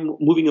basically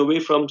moving away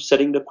from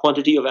setting the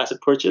quantity of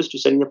asset purchase to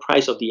setting the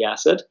price of the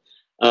asset,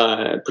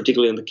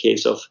 particularly in the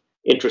case of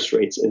interest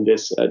rates in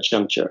this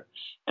juncture.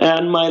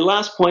 And my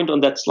last point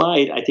on that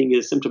slide, I think,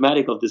 is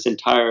symptomatic of this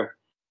entire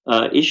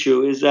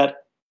issue, is that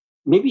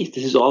maybe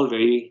this is all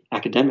very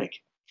academic.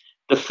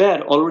 The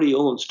Fed already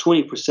owns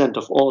 20%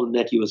 of all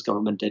net U.S.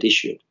 government debt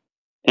issued.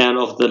 And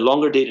of the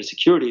longer dated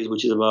securities,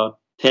 which is about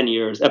 10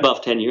 years,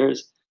 above 10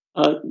 years,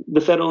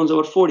 the Fed owns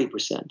about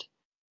 40%.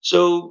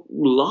 So a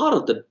lot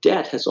of the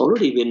debt has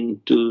already been,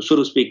 so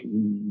to speak,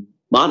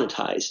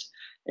 monetized.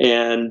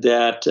 And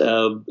that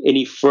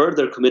any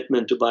further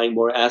commitment to buying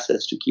more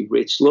assets to keep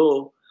rates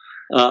low,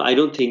 I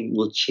don't think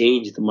will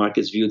change the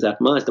market's view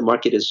that much. The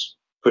market is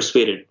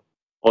persuaded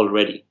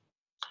already.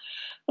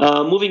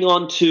 Moving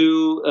on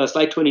to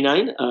slide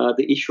 29,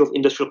 the issue of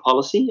industrial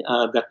policy.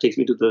 That takes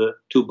me to the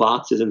two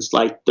boxes in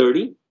slide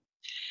 30.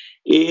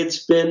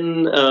 It's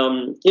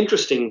been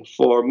interesting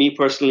for me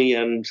personally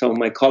and some of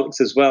my colleagues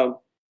as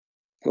well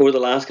over the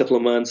last couple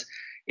of months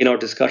in our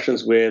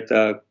discussions with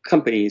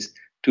companies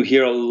to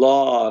hear a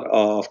lot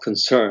of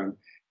concern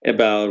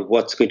about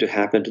what's going to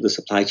happen to the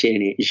supply chain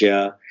in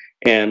Asia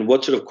and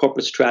what sort of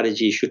corporate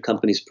strategy should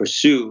companies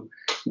pursue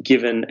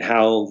given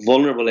how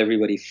vulnerable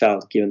everybody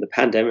felt given the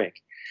pandemic.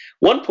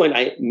 One point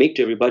I make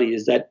to everybody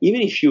is that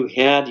even if you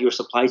had your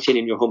supply chain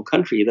in your home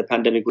country, the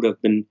pandemic would have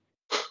been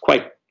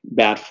quite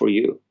bad for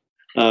you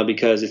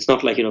because it's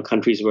not like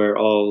countries were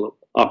all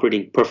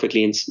operating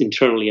perfectly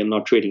internally and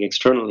not trading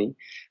externally.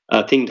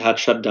 Things had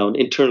shut down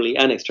internally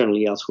and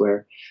externally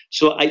elsewhere.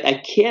 So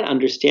I can't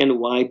understand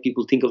why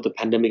people think of the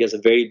pandemic as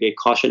a very big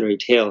cautionary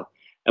tale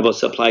about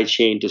supply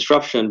chain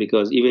disruption,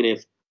 because even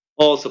if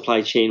all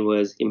supply chain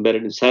was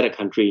embedded inside a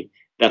country,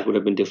 that would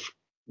have been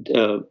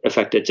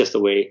affected just the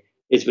way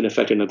it's been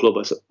affected in a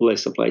global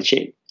supply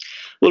chain.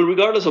 Well,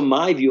 regardless of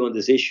my view on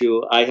this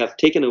issue, I have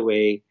taken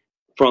away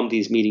from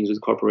these meetings with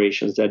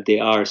corporations that they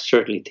are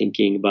certainly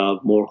thinking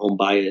about more home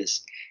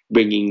bias,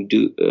 bringing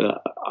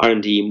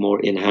R&D more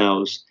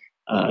in-house,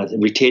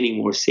 retaining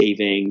more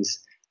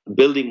savings,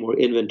 building more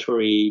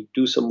inventory,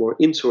 do some more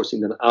insourcing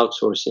than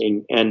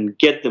outsourcing, and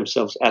get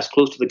themselves as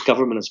close to the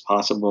government as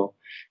possible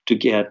to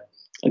get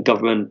a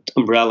government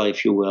umbrella,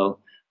 if you will,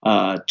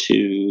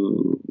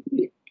 to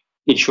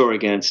insure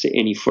against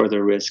any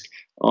further risk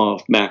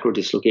of macro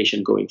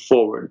dislocation going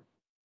forward.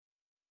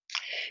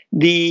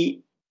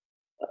 The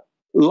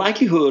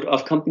likelihood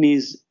of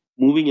companies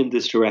moving in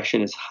this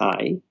direction is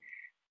high.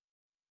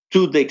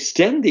 To the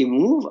extent they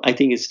move, I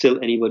think it's still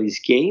anybody's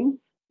game.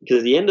 Because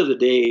at the end of the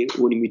day,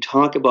 when we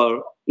talk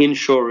about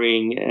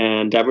inshoring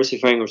and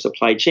diversifying our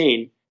supply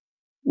chain,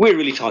 we're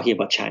really talking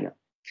about China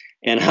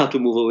and how to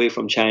move away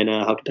from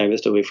China, how to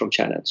divest away from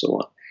China, and so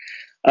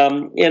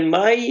on. And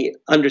my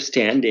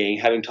understanding,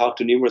 having talked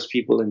to numerous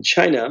people in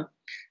China,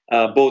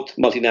 both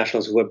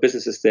multinationals who have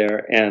businesses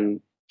there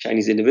and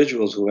Chinese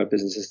individuals who have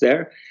businesses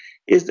there,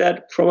 is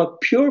that from a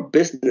pure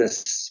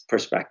business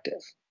perspective,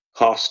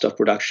 cost of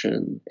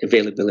production,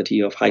 availability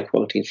of high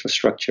quality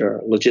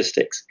infrastructure,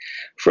 logistics,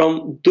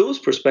 from those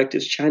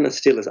perspectives, China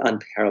still is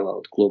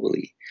unparalleled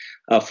globally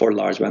for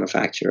large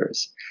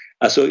manufacturers.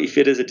 So if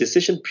it is a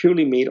decision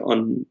purely made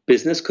on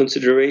business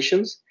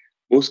considerations,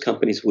 most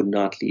companies would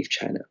not leave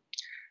China.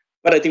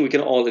 But I think we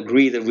can all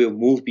agree that we've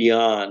moved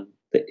beyond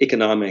the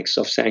economics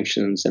of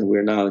sanctions, and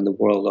we're now in the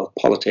world of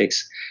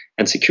politics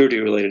and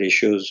security-related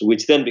issues,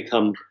 which then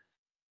become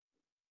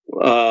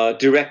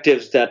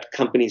directives that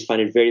companies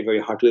find it very, very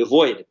hard to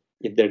avoid.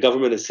 If their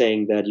government is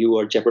saying that you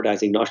are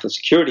jeopardizing national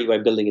security by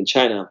building in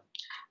China,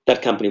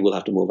 that company will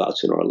have to move out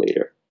sooner or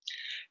later.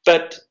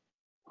 But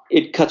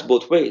it cuts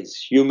both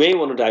ways. You may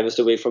want to divest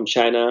away from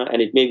China,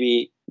 and it may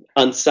be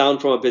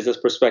unsound from a business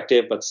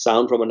perspective, but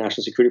sound from a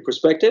national security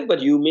perspective,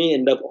 but you may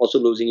end up also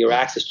losing your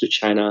access to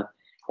China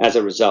as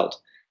a result.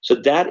 So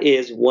that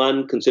is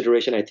one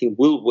consideration I think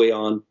will weigh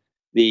on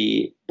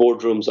the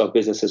boardrooms of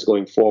businesses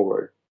going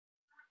forward.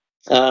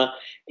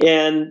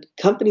 And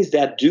companies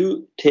that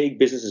do take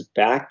businesses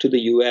back to the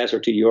US or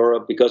to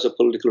Europe because of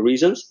political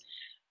reasons,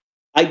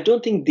 I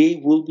don't think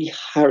they will be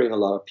hiring a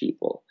lot of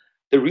people.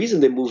 The reason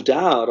they moved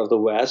out of the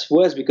West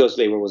was because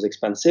labor was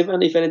expensive,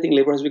 and if anything,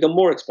 labor has become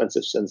more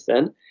expensive since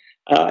then.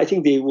 I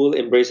think they will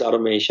embrace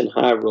automation,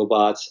 hire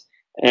robots,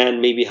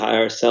 and maybe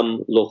hire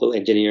some local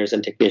engineers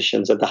and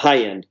technicians at the high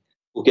end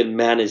who can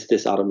manage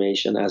this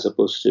automation as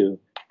opposed to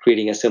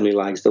creating assembly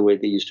lines the way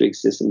they used to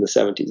exist in the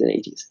 70s and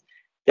 80s.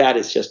 That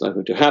is just not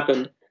going to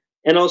happen.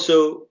 And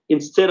also,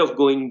 instead of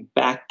going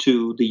back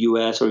to the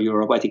US or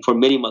Europe, I think for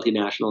many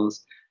multinationals,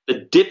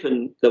 the dip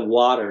in the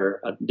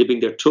water, dipping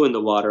their toe in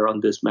the water on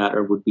this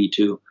matter would be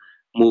to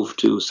move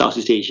to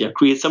Southeast Asia,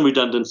 create some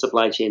redundant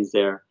supply chains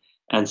there,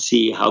 and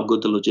see how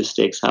good the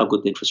logistics, how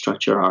good the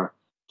infrastructure are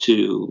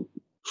to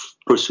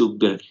pursue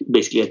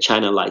basically a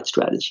China light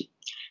strategy.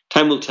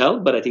 Time will tell,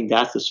 but I think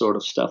that's the sort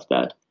of stuff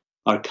that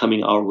are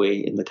coming our way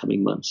in the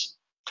coming months.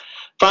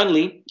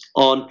 Finally,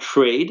 on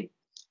trade,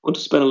 I want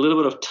to spend a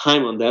little bit of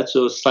time on that.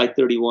 So slide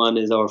 31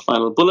 is our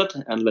final bullet,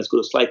 and let's go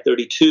to slide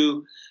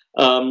 32,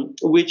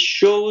 which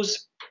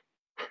shows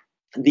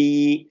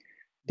the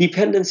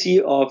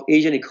dependency of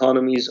Asian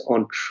economies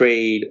on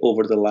trade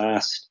over the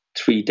last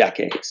 3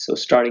 decades. So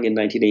starting in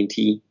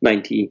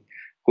 1990,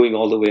 going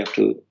all the way up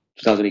to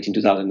 2018,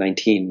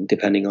 2019,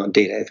 depending on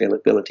data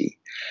availability.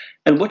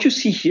 And what you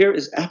see here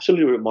is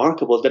absolutely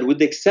remarkable that with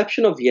the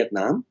exception of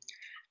Vietnam,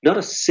 not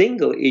a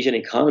single Asian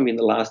economy in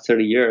the last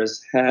 30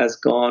 years has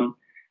gone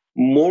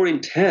more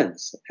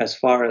intense as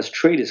far as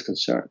trade is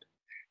concerned.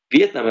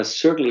 Vietnam has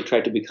certainly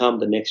tried to become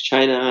the next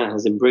China,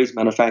 has embraced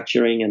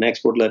manufacturing and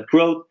export-led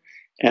growth,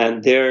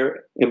 and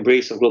their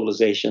embrace of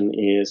globalization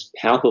is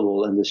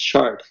palpable in this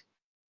chart.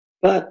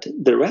 But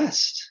the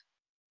rest,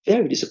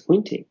 very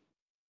disappointing.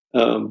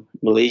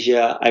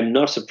 Malaysia, I'm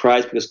not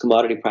surprised because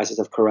commodity prices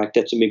have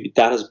corrected, so maybe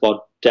that has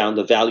brought down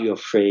the value of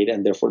trade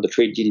and therefore the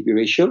trade GDP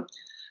ratio.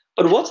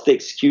 But what's the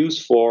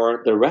excuse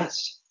for the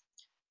rest?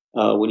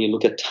 When you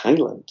look at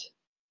Thailand,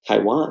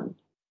 Taiwan,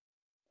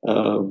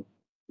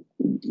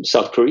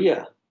 South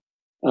Korea,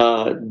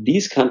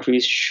 these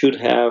countries should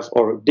have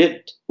or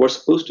were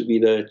supposed to be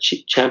the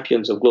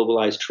champions of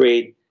globalized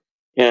trade,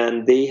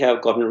 and they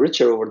have gotten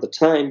richer over the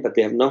time, but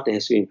they have not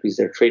necessarily increased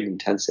their trade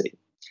intensity.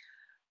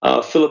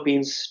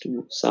 Philippines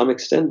to some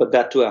extent, but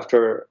that too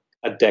after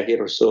a decade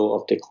or so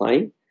of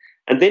decline.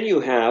 And then you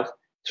have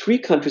 3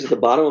 countries at the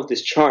bottom of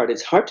this chart.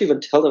 It's hard to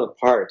even tell them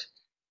apart.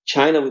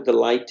 China with the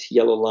light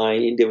yellow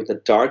line, India with the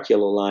dark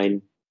yellow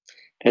line,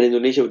 and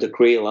Indonesia with the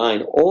gray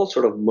line all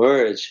sort of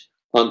merge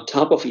on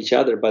top of each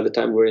other by the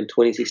time we're in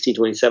 2016,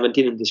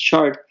 2017 in this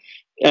chart.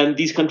 And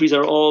these countries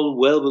are all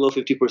well below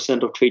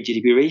 50% of trade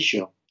GDP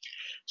ratio.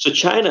 So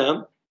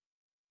China,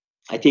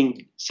 I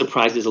think,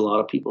 surprises a lot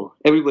of people.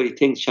 Everybody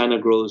thinks China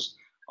grows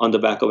on the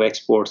back of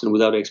exports, and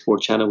without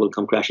export, China will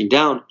come crashing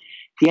down.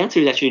 The answer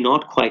is actually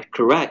not quite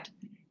correct.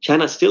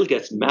 China still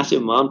gets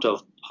massive amount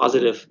of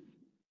positive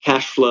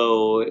cash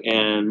flow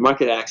and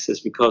market access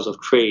because of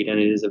trade, and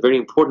it is a very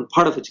important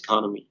part of its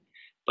economy,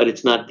 but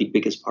it's not the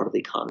biggest part of the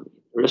economy.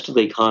 The rest of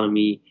the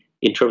economy,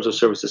 in terms of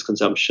services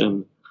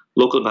consumption,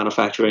 local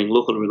manufacturing,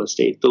 local real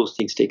estate, those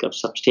things take up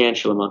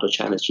substantial amount of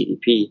China's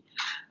GDP.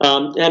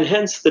 And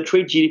hence, the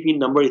trade GDP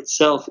number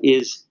itself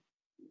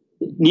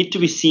need to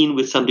be seen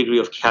with some degree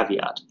of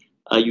caveat.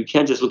 You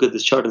can't just look at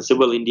this chart and say,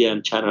 well, India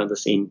and China are on the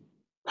same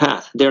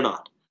path. They're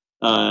not.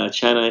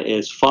 China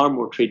is far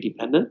more trade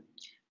dependent.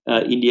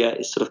 India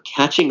is sort of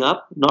catching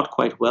up, not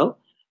quite well.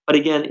 But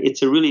again,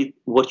 it's really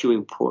what you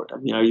import. I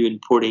mean, are you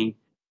importing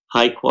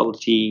high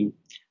quality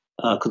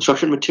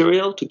construction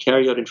material to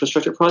carry out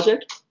infrastructure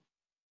project?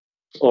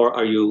 Or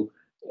are you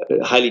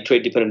highly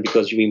trade dependent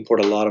because you import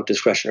a lot of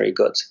discretionary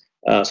goods?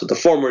 So the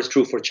former is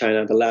true for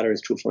China, the latter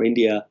is true for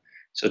India.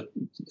 So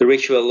the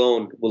ratio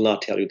alone will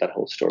not tell you that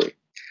whole story.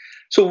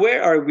 So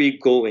where are we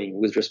going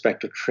with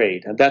respect to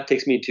trade? And that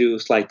takes me to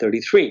slide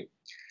 33.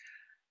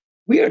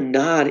 We are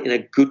not in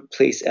a good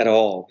place at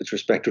all with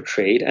respect to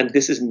trade, and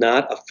this is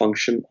not a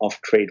function of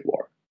trade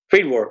war.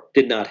 Trade war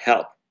did not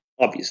help,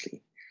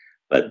 obviously.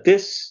 But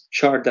this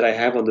chart that I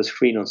have on the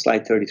screen on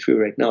slide 33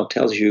 right now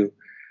tells you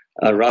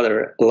a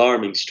rather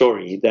alarming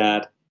story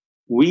that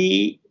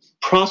we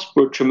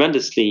prospered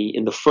tremendously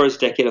in the first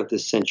decade of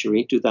this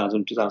century,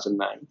 2000,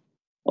 2009,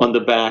 on the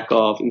back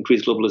of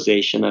increased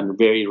globalization and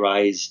very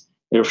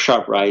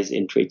sharp rise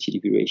in trade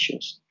GDP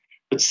ratios.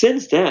 But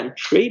since then,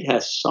 trade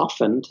has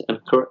softened and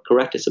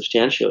corrected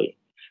substantially.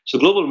 So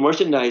global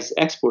merchandise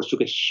exports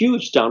took a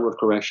huge downward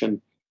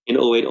correction in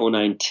 08,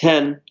 09,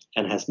 10,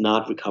 and has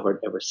not recovered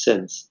ever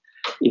since.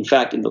 In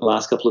fact, in the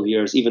last couple of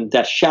years, even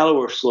that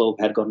shallower slope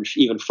had gotten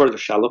even further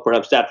shallow.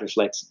 Perhaps that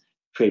reflects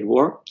trade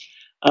war.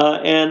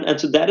 And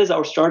so that is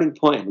our starting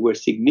point. We're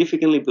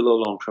significantly below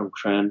long-term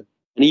trend,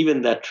 and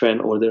even that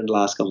trend over the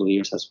last couple of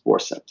years has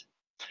worsened.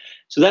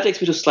 So that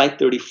takes me to slide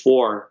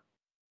 34,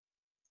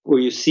 where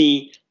you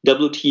see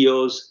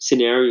WTO's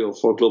scenario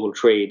for global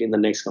trade in the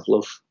next couple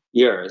of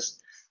years,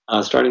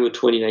 starting with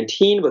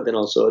 2019, but then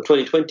also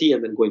 2020,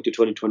 and then going to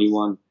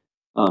 2021,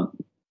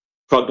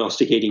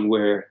 prognosticating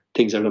where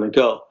things are going to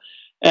go.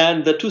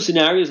 And the 2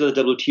 scenarios that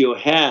the WTO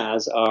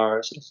has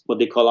are sort of what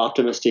they call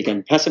optimistic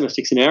and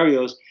pessimistic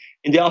scenarios.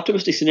 In the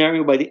optimistic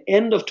scenario, by the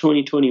end of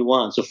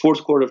 2021, so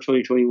fourth quarter of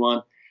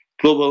 2021,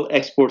 global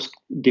exports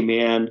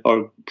demand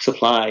or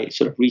supply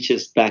sort of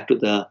reaches back to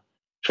the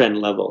trend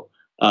level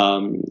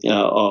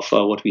of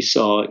what we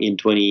saw in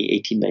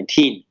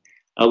 2018-19,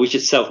 which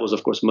itself was,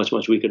 of course, much,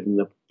 much weaker than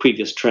the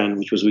previous trend,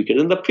 which was weaker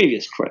than the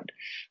previous trend.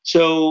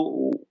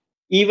 So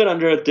even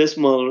under a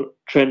dismal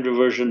trend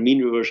reversion,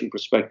 mean reversion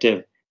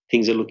perspective,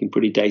 things are looking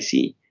pretty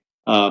dicey.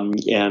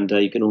 And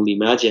you can only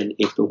imagine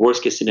if the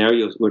worst case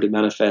scenarios were to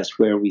manifest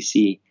where we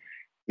see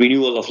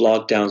renewal of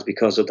lockdowns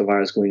because of the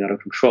virus going out of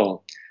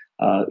control.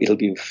 It'll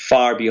be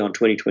far beyond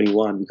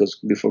 2021 because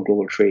before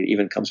global trade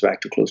even comes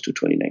back to close to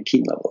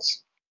 2019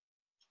 levels.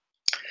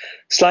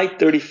 Slide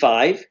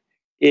 35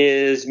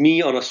 is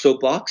me on a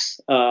soapbox.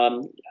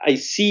 I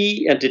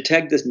see and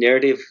detect this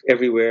narrative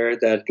everywhere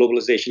that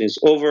globalization is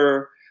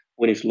over.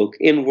 We need to look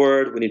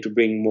inward. We need to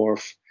bring more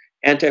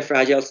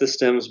anti-fragile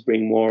systems,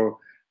 bring more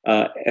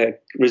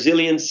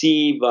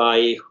resiliency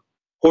by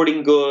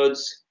hoarding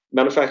goods,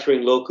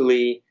 manufacturing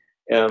locally,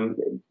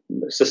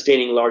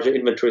 sustaining larger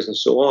inventories, and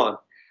so on.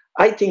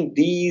 I think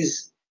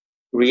these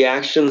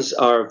reactions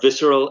are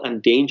visceral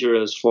and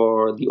dangerous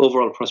for the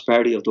overall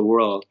prosperity of the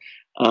world.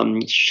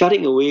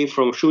 Shooing away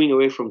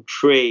from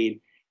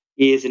trade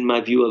is, in my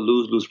view, a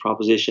lose-lose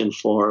proposition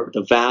for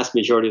the vast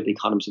majority of the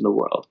economies in the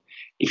world.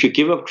 If you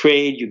give up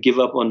trade, you give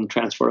up on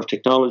transfer of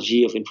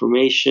technology, of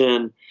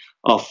information,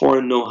 of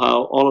foreign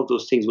know-how. All of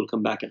those things will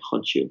come back and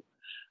haunt you.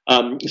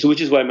 So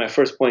which is why my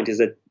first point is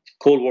that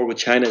Cold War with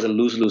China is a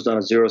lose-lose, not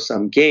a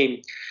zero-sum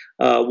game.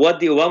 What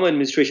the Obama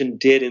administration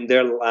did in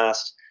their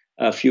last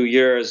few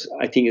years,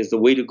 I think, is the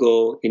way to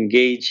go.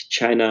 Engage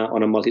China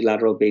on a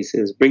multilateral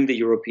basis, bring the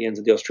Europeans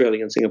and the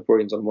Australians,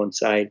 Singaporeans on one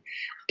side,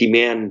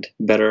 demand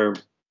better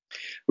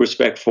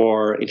respect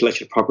for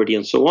intellectual property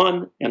and so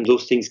on. And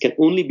those things can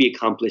only be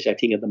accomplished, I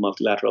think, at the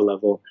multilateral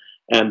level.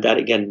 And that,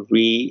 again,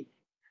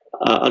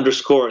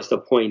 underscores the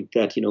point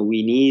that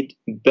we need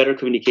better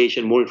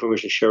communication, more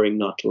information sharing,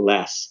 not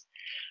less.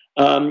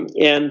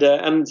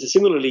 And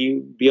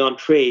similarly, beyond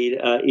trade,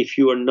 if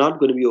you are not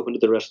going to be open to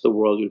the rest of the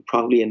world, you'll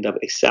probably end up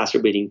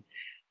exacerbating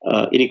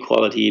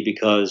inequality,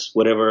 because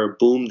whatever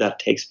boom that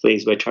takes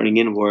place by turning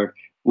inward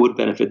would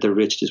benefit the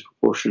rich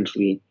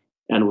disproportionately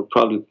and would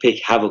probably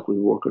take havoc with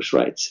workers'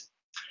 rights.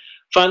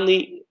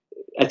 Finally,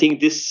 I think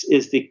this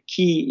is the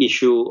key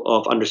issue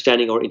of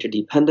understanding our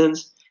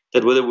interdependence,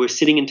 that whether we're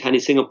sitting in tiny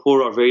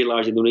Singapore or very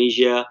large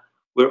Indonesia,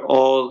 we're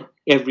all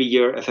every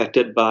year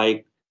affected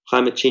by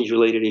climate change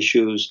related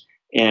issues.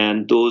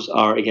 And those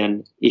are,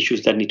 again,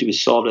 issues that need to be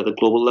solved at the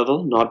global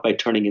level, not by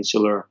turning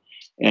insular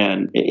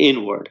and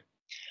inward.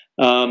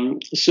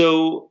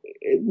 So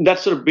that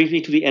sort of brings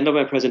me to the end of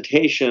my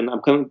presentation. I'm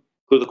coming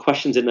to the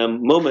questions in a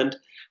moment,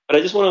 but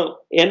I just want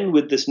to end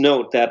with this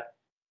note that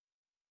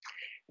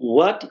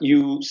what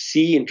you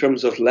see in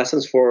terms of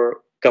lessons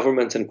for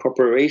governments and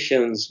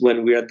corporations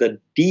when we're at the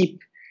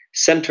deep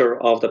center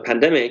of the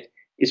pandemic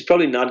is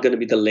probably not going to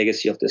be the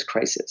legacy of this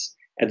crisis.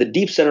 At the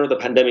deep center of the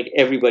pandemic,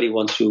 everybody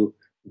wants to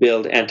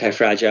build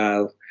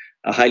anti-fragile,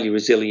 highly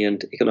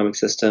resilient economic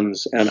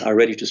systems and are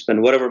ready to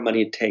spend whatever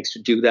money it takes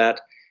to do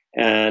that.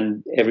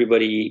 And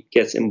everybody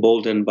gets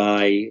emboldened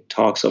by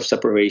talks of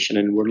separation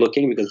and inward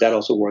looking, because that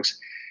also works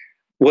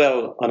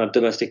well on a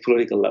domestic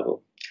political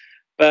level.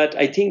 But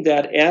I think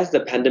that as the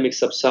pandemic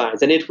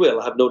subsides, and it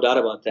will, I have no doubt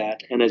about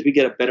that, and as we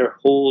get a better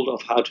hold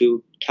of how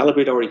to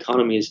calibrate our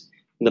economies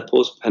in the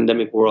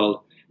post-pandemic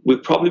world, we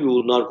probably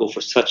will not go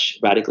for such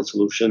radical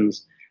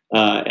solutions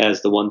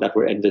as the one that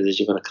we're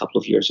envisaging a couple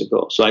of years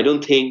ago. So I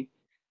don't think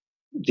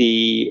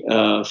the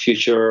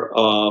future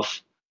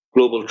of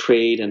global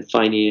trade and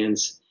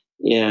finance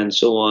and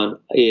so on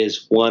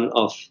is one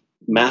of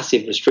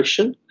massive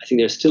restriction. I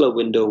think there's still a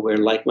window where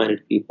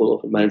like-minded people,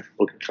 open-minded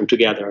people can come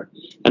together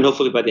and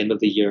hopefully by the end of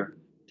the year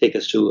take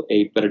us to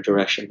a better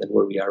direction than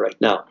where we are right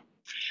now.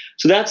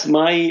 So that's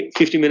my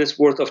 50 minutes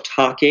worth of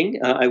talking.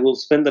 I will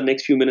spend the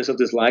next few minutes of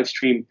this live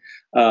stream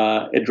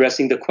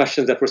addressing the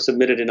questions that were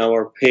submitted in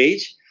our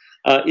page.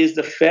 Is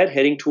the Fed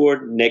heading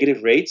toward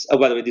negative rates? Oh,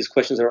 by the way, these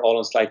questions are all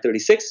on slide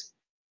 36.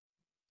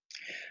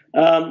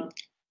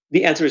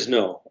 The answer is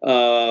no.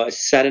 I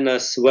sat in a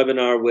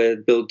webinar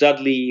with Bill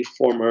Dudley,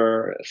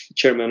 former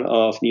chairman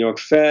of New York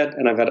Fed,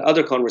 and I've had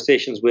other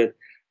conversations with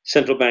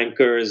central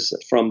bankers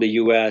from the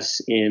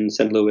US in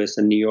St. Louis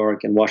and New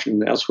York and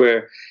Washington and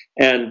elsewhere.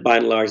 And by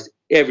and large,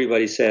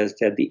 everybody says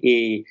that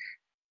the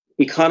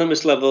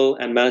economist level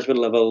and management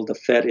level, the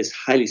Fed is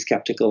highly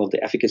skeptical of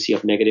the efficacy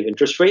of negative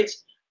interest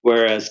rates,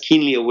 whereas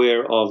keenly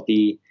aware of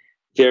the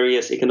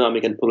various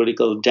economic and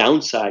political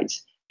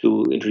downsides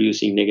to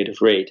introducing negative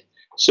rate.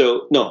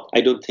 So no, I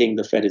don't think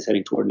the Fed is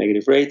heading toward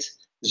negative rates.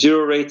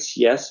 Zero rates,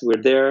 yes,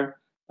 we're there.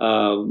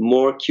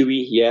 More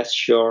QE, yes,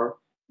 sure.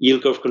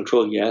 Yield curve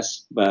control,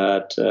 yes,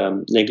 but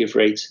negative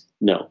rates,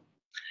 no.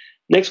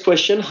 Next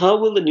question, how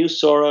will the new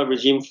SORA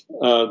regime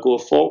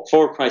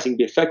forward pricing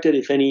be affected,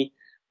 if any,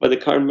 by the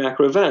current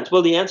macro events?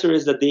 Well, the answer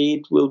is that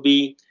they will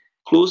be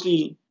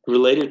closely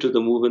related to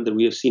the movement that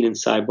we have seen in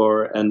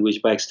SIBOR, and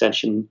which by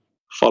extension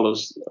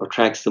follows or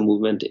tracks the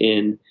movement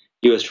in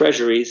US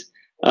Treasuries.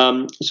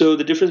 So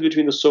the difference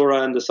between the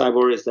SORA and the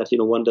SIBOR is that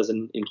one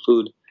doesn't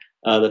include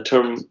the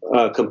term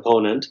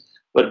component.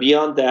 But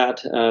beyond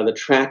that, the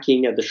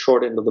tracking at the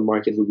short end of the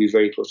market will be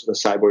very close to the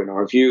SIBOR in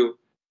our view.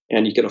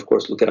 And you can, of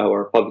course, look at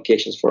our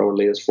publications for our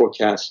latest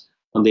forecast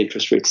on the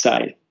interest rate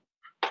side.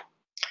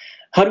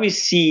 How do we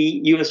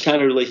see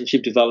U.S.-China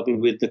relationship developing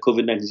with the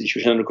COVID-19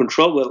 situation under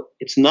control? Well,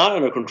 it's not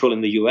under control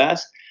in the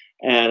U.S.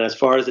 And as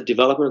far as the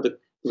development of the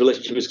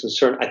relationship is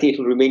concerned, I think it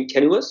will remain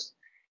tenuous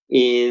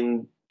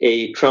in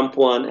a Trump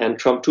 1 and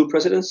Trump 2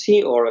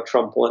 presidency or a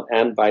Trump 1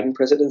 and Biden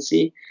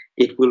presidency.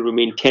 It will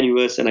remain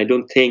tenuous, and I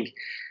don't think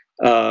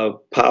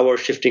power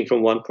shifting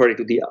from one party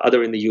to the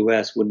other in the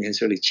U.S. wouldn't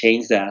necessarily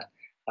change that.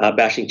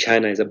 Bashing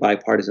China is a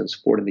bipartisan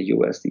sport in the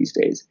U.S. these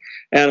days.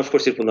 And of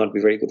course, it will not be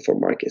very good for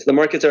markets. The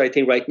markets are, I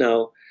think, right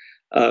now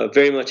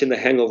very much in the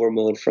hangover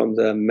mode from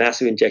the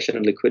massive injection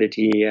of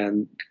liquidity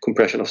and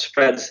compression of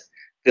spreads.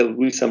 There'll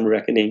be some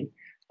reckoning,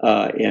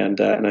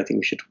 and I think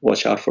we should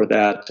watch out for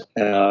that.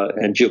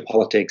 And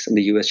geopolitics and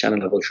the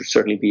U.S.-China level should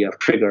certainly be a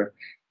trigger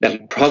that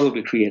will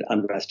probably create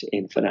unrest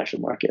in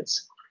financial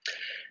markets.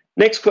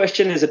 Next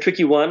question is a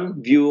tricky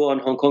one, view on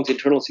Hong Kong's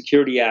Internal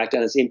Security Act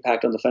and its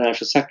impact on the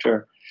financial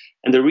sector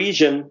and the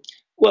region.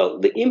 Well,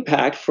 the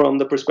impact from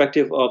the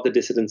perspective of the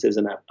dissidents is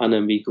an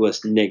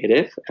unambiguous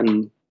negative,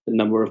 and the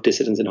number of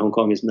dissidents in Hong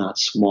Kong is not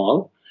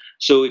small.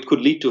 So it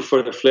could lead to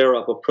further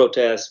flare-up of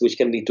protests, which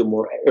can lead to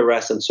more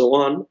arrests and so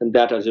on, and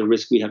that is a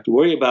risk we have to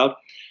worry about.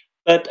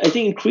 But I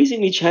think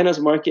increasingly China's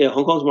market,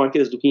 Hong Kong's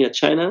market is looking at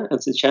China,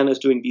 and since China is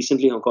doing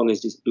decently, Hong Kong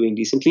is doing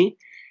decently.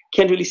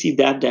 Can't really see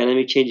that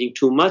dynamic changing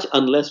too much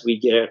unless we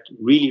get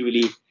really,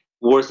 really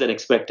worse than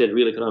expected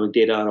real economic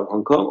data out of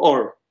Hong Kong,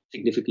 or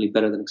significantly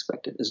better than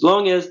expected. As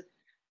long as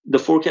the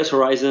forecast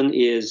horizon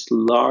is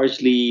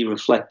largely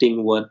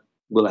reflecting what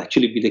will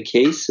actually be the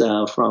case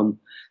from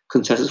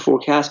consensus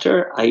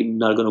forecaster, I'm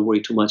not going to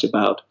worry too much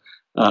about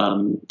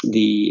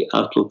the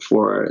outlook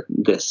for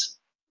this,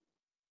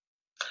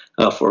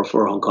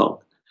 for Hong Kong.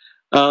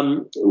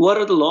 What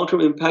are the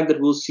long-term impact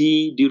that we'll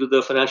see due to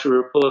the financial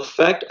ripple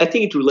effect? I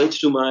think it relates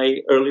to my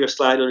earlier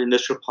slide on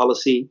industrial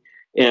policy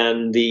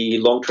and the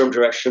long-term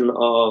direction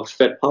of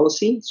Fed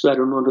policy. So I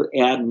don't want to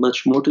add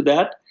much more to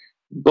that.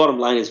 Bottom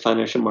line is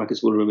financial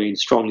markets will remain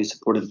strongly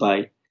supported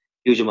by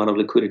huge amount of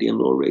liquidity and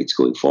low rates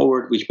going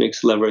forward, which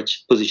makes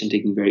leverage position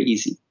taking very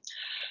easy.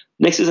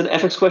 Next is an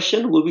FX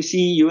question. Will we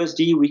see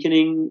USD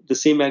weakening the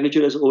same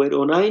magnitude as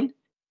 08-09?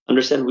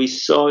 Understand we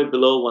saw it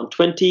below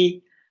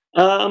 120.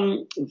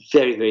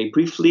 Very, very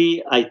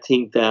briefly, I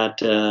think that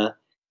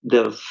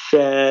the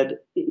Fed,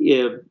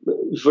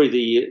 for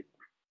the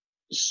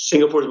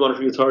Singapore's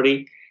Monetary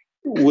Authority,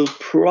 will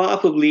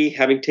probably,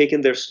 having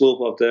taken their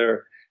slope of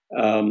their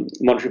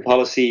monetary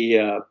policy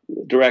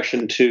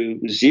direction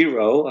to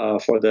zero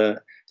for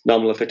the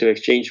nominal effective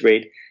exchange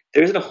rate,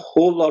 there isn't a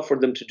whole lot for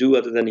them to do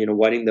other than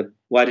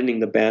widening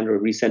the band or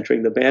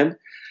recentering the band.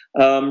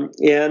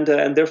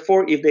 And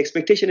therefore, if the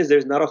expectation is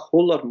there's not a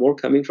whole lot more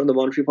coming from the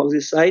monetary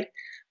policy side,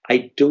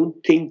 I don't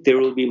think there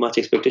will be much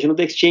expectation of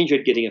the exchange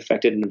rate getting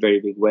affected in a very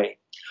big way.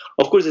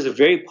 Of course, there's a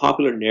very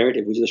popular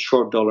narrative, which is a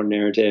short dollar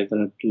narrative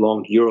and a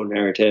long euro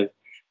narrative.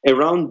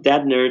 Around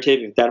that narrative,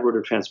 if that were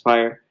to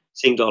transpire,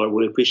 Sing dollar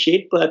would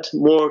appreciate, but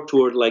more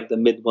toward like the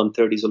mid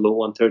 130s or low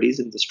 130s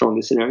in the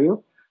strongest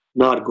scenario,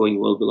 not going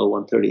well below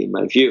 130 in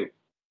my view.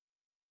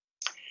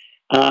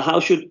 How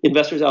should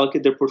investors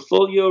allocate their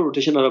portfolio?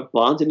 Rotation out of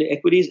bonds into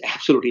equities?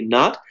 Absolutely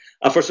not.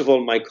 First of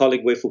all, my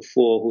colleague Wei Fuk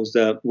Ho, who's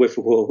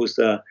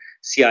the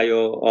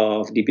CIO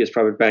of DBS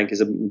Private Bank,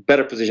 is a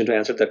better position to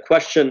answer that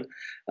question.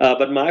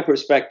 But my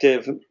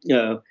perspective,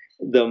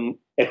 the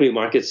equity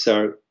markets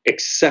are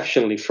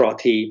exceptionally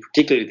frothy,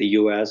 particularly the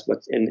U.S.,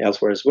 but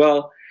elsewhere as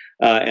well.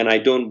 And I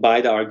don't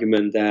buy the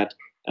argument that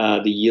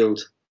the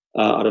yield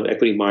out of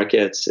equity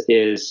markets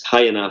is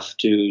high enough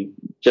to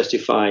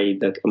justify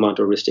the amount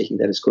of risk taking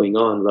that is going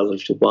on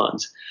relative to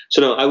bonds.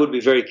 So no, I would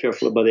be very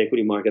careful about the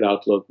equity market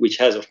outlook, which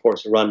has, of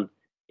course, run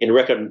in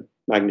record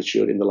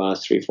magnitude in the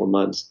last 3-4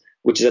 months,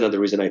 which is another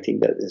reason I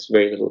think that there's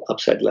very little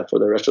upside left for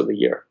the rest of the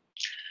year.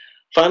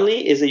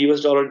 Finally, is the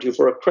US dollar due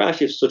for a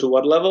crash? If so, to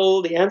what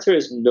level? The answer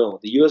is no.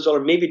 The US dollar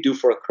may be due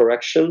for a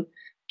correction,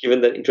 given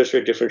the interest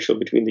rate differential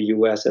between the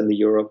US and the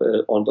Europe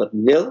all but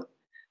nil.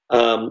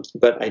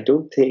 But I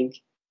don't think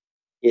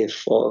it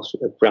falls to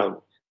the ground.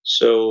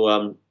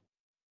 So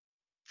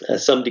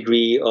some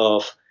degree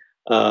of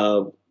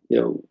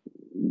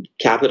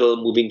capital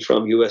moving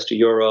from US to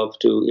Europe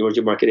to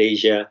emerging market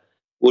Asia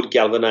would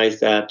galvanize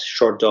that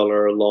short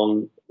dollar,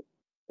 long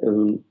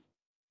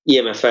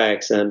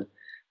EMFX and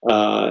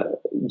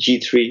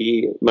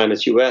G3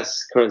 minus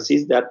US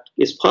currencies. That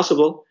is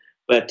possible,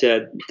 but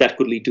that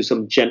could lead to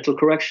some gentle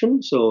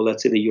correction. So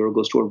let's say the euro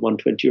goes toward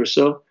 120 or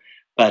so.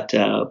 But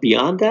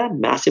beyond that,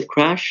 massive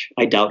crash,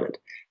 I doubt it.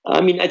 I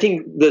mean, I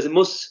think the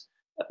most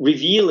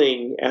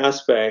revealing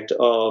aspect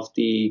of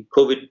the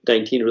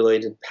COVID-19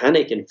 related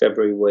panic in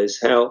February was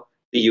how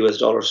the US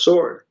dollar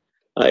soared.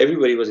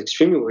 Everybody was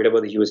extremely worried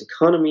about the US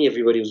economy.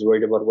 Everybody was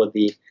worried about what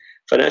the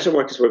financial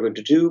markets were going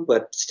to do,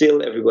 but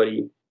still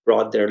everybody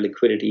brought their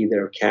liquidity,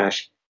 their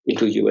cash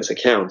into US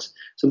accounts.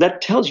 So that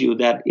tells you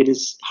that it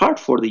is hard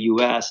for the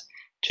US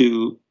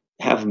to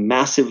have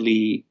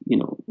massively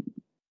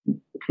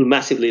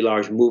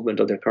large movement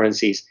of their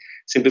currencies,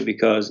 simply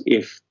because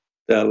if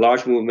the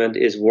large movement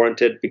is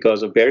warranted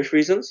because of bearish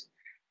reasons,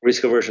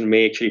 risk aversion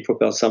may actually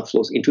propel some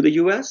flows into the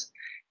US.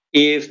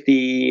 If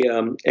the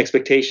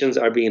expectations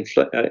are being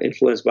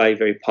influenced by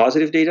very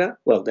positive data,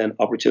 well, then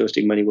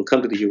opportunistic money will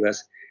come to the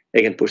US.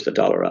 They can push the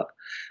dollar up.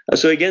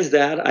 So against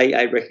that,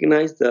 I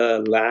recognize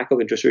the lack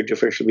of interest rate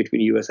differential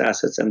between US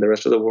assets and the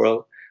rest of the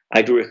world.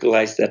 I do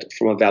realize that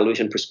from a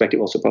valuation perspective,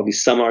 also probably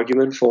some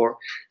argument for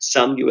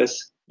some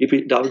US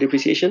dollar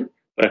depreciation,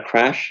 but a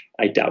crash,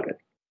 I doubt it.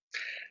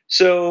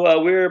 So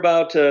we're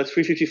about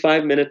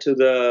 3:55 minute to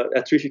the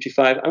at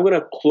 3:55. I'm going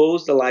to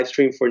close the live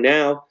stream for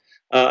now.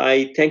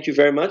 I thank you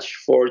very much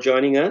for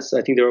joining us.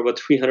 I think there were about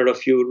 300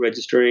 of you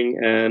registering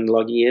and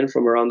logging in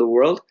from around the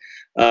world.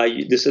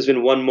 This has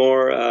been one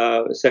more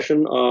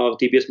session of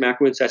DBS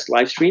Macro Insights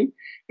live stream.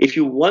 If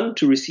you want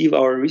to receive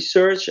our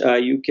research,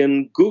 you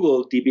can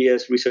Google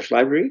DBS Research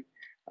Library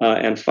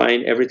and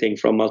find everything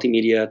from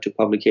multimedia to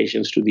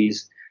publications to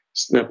these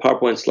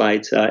PowerPoint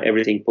slides,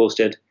 everything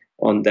posted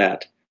on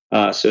that.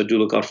 So do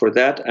look out for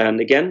that. And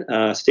again,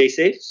 stay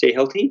safe, stay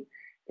healthy,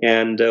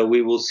 and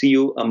we will see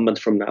you a month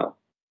from now.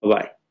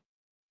 Bye-bye.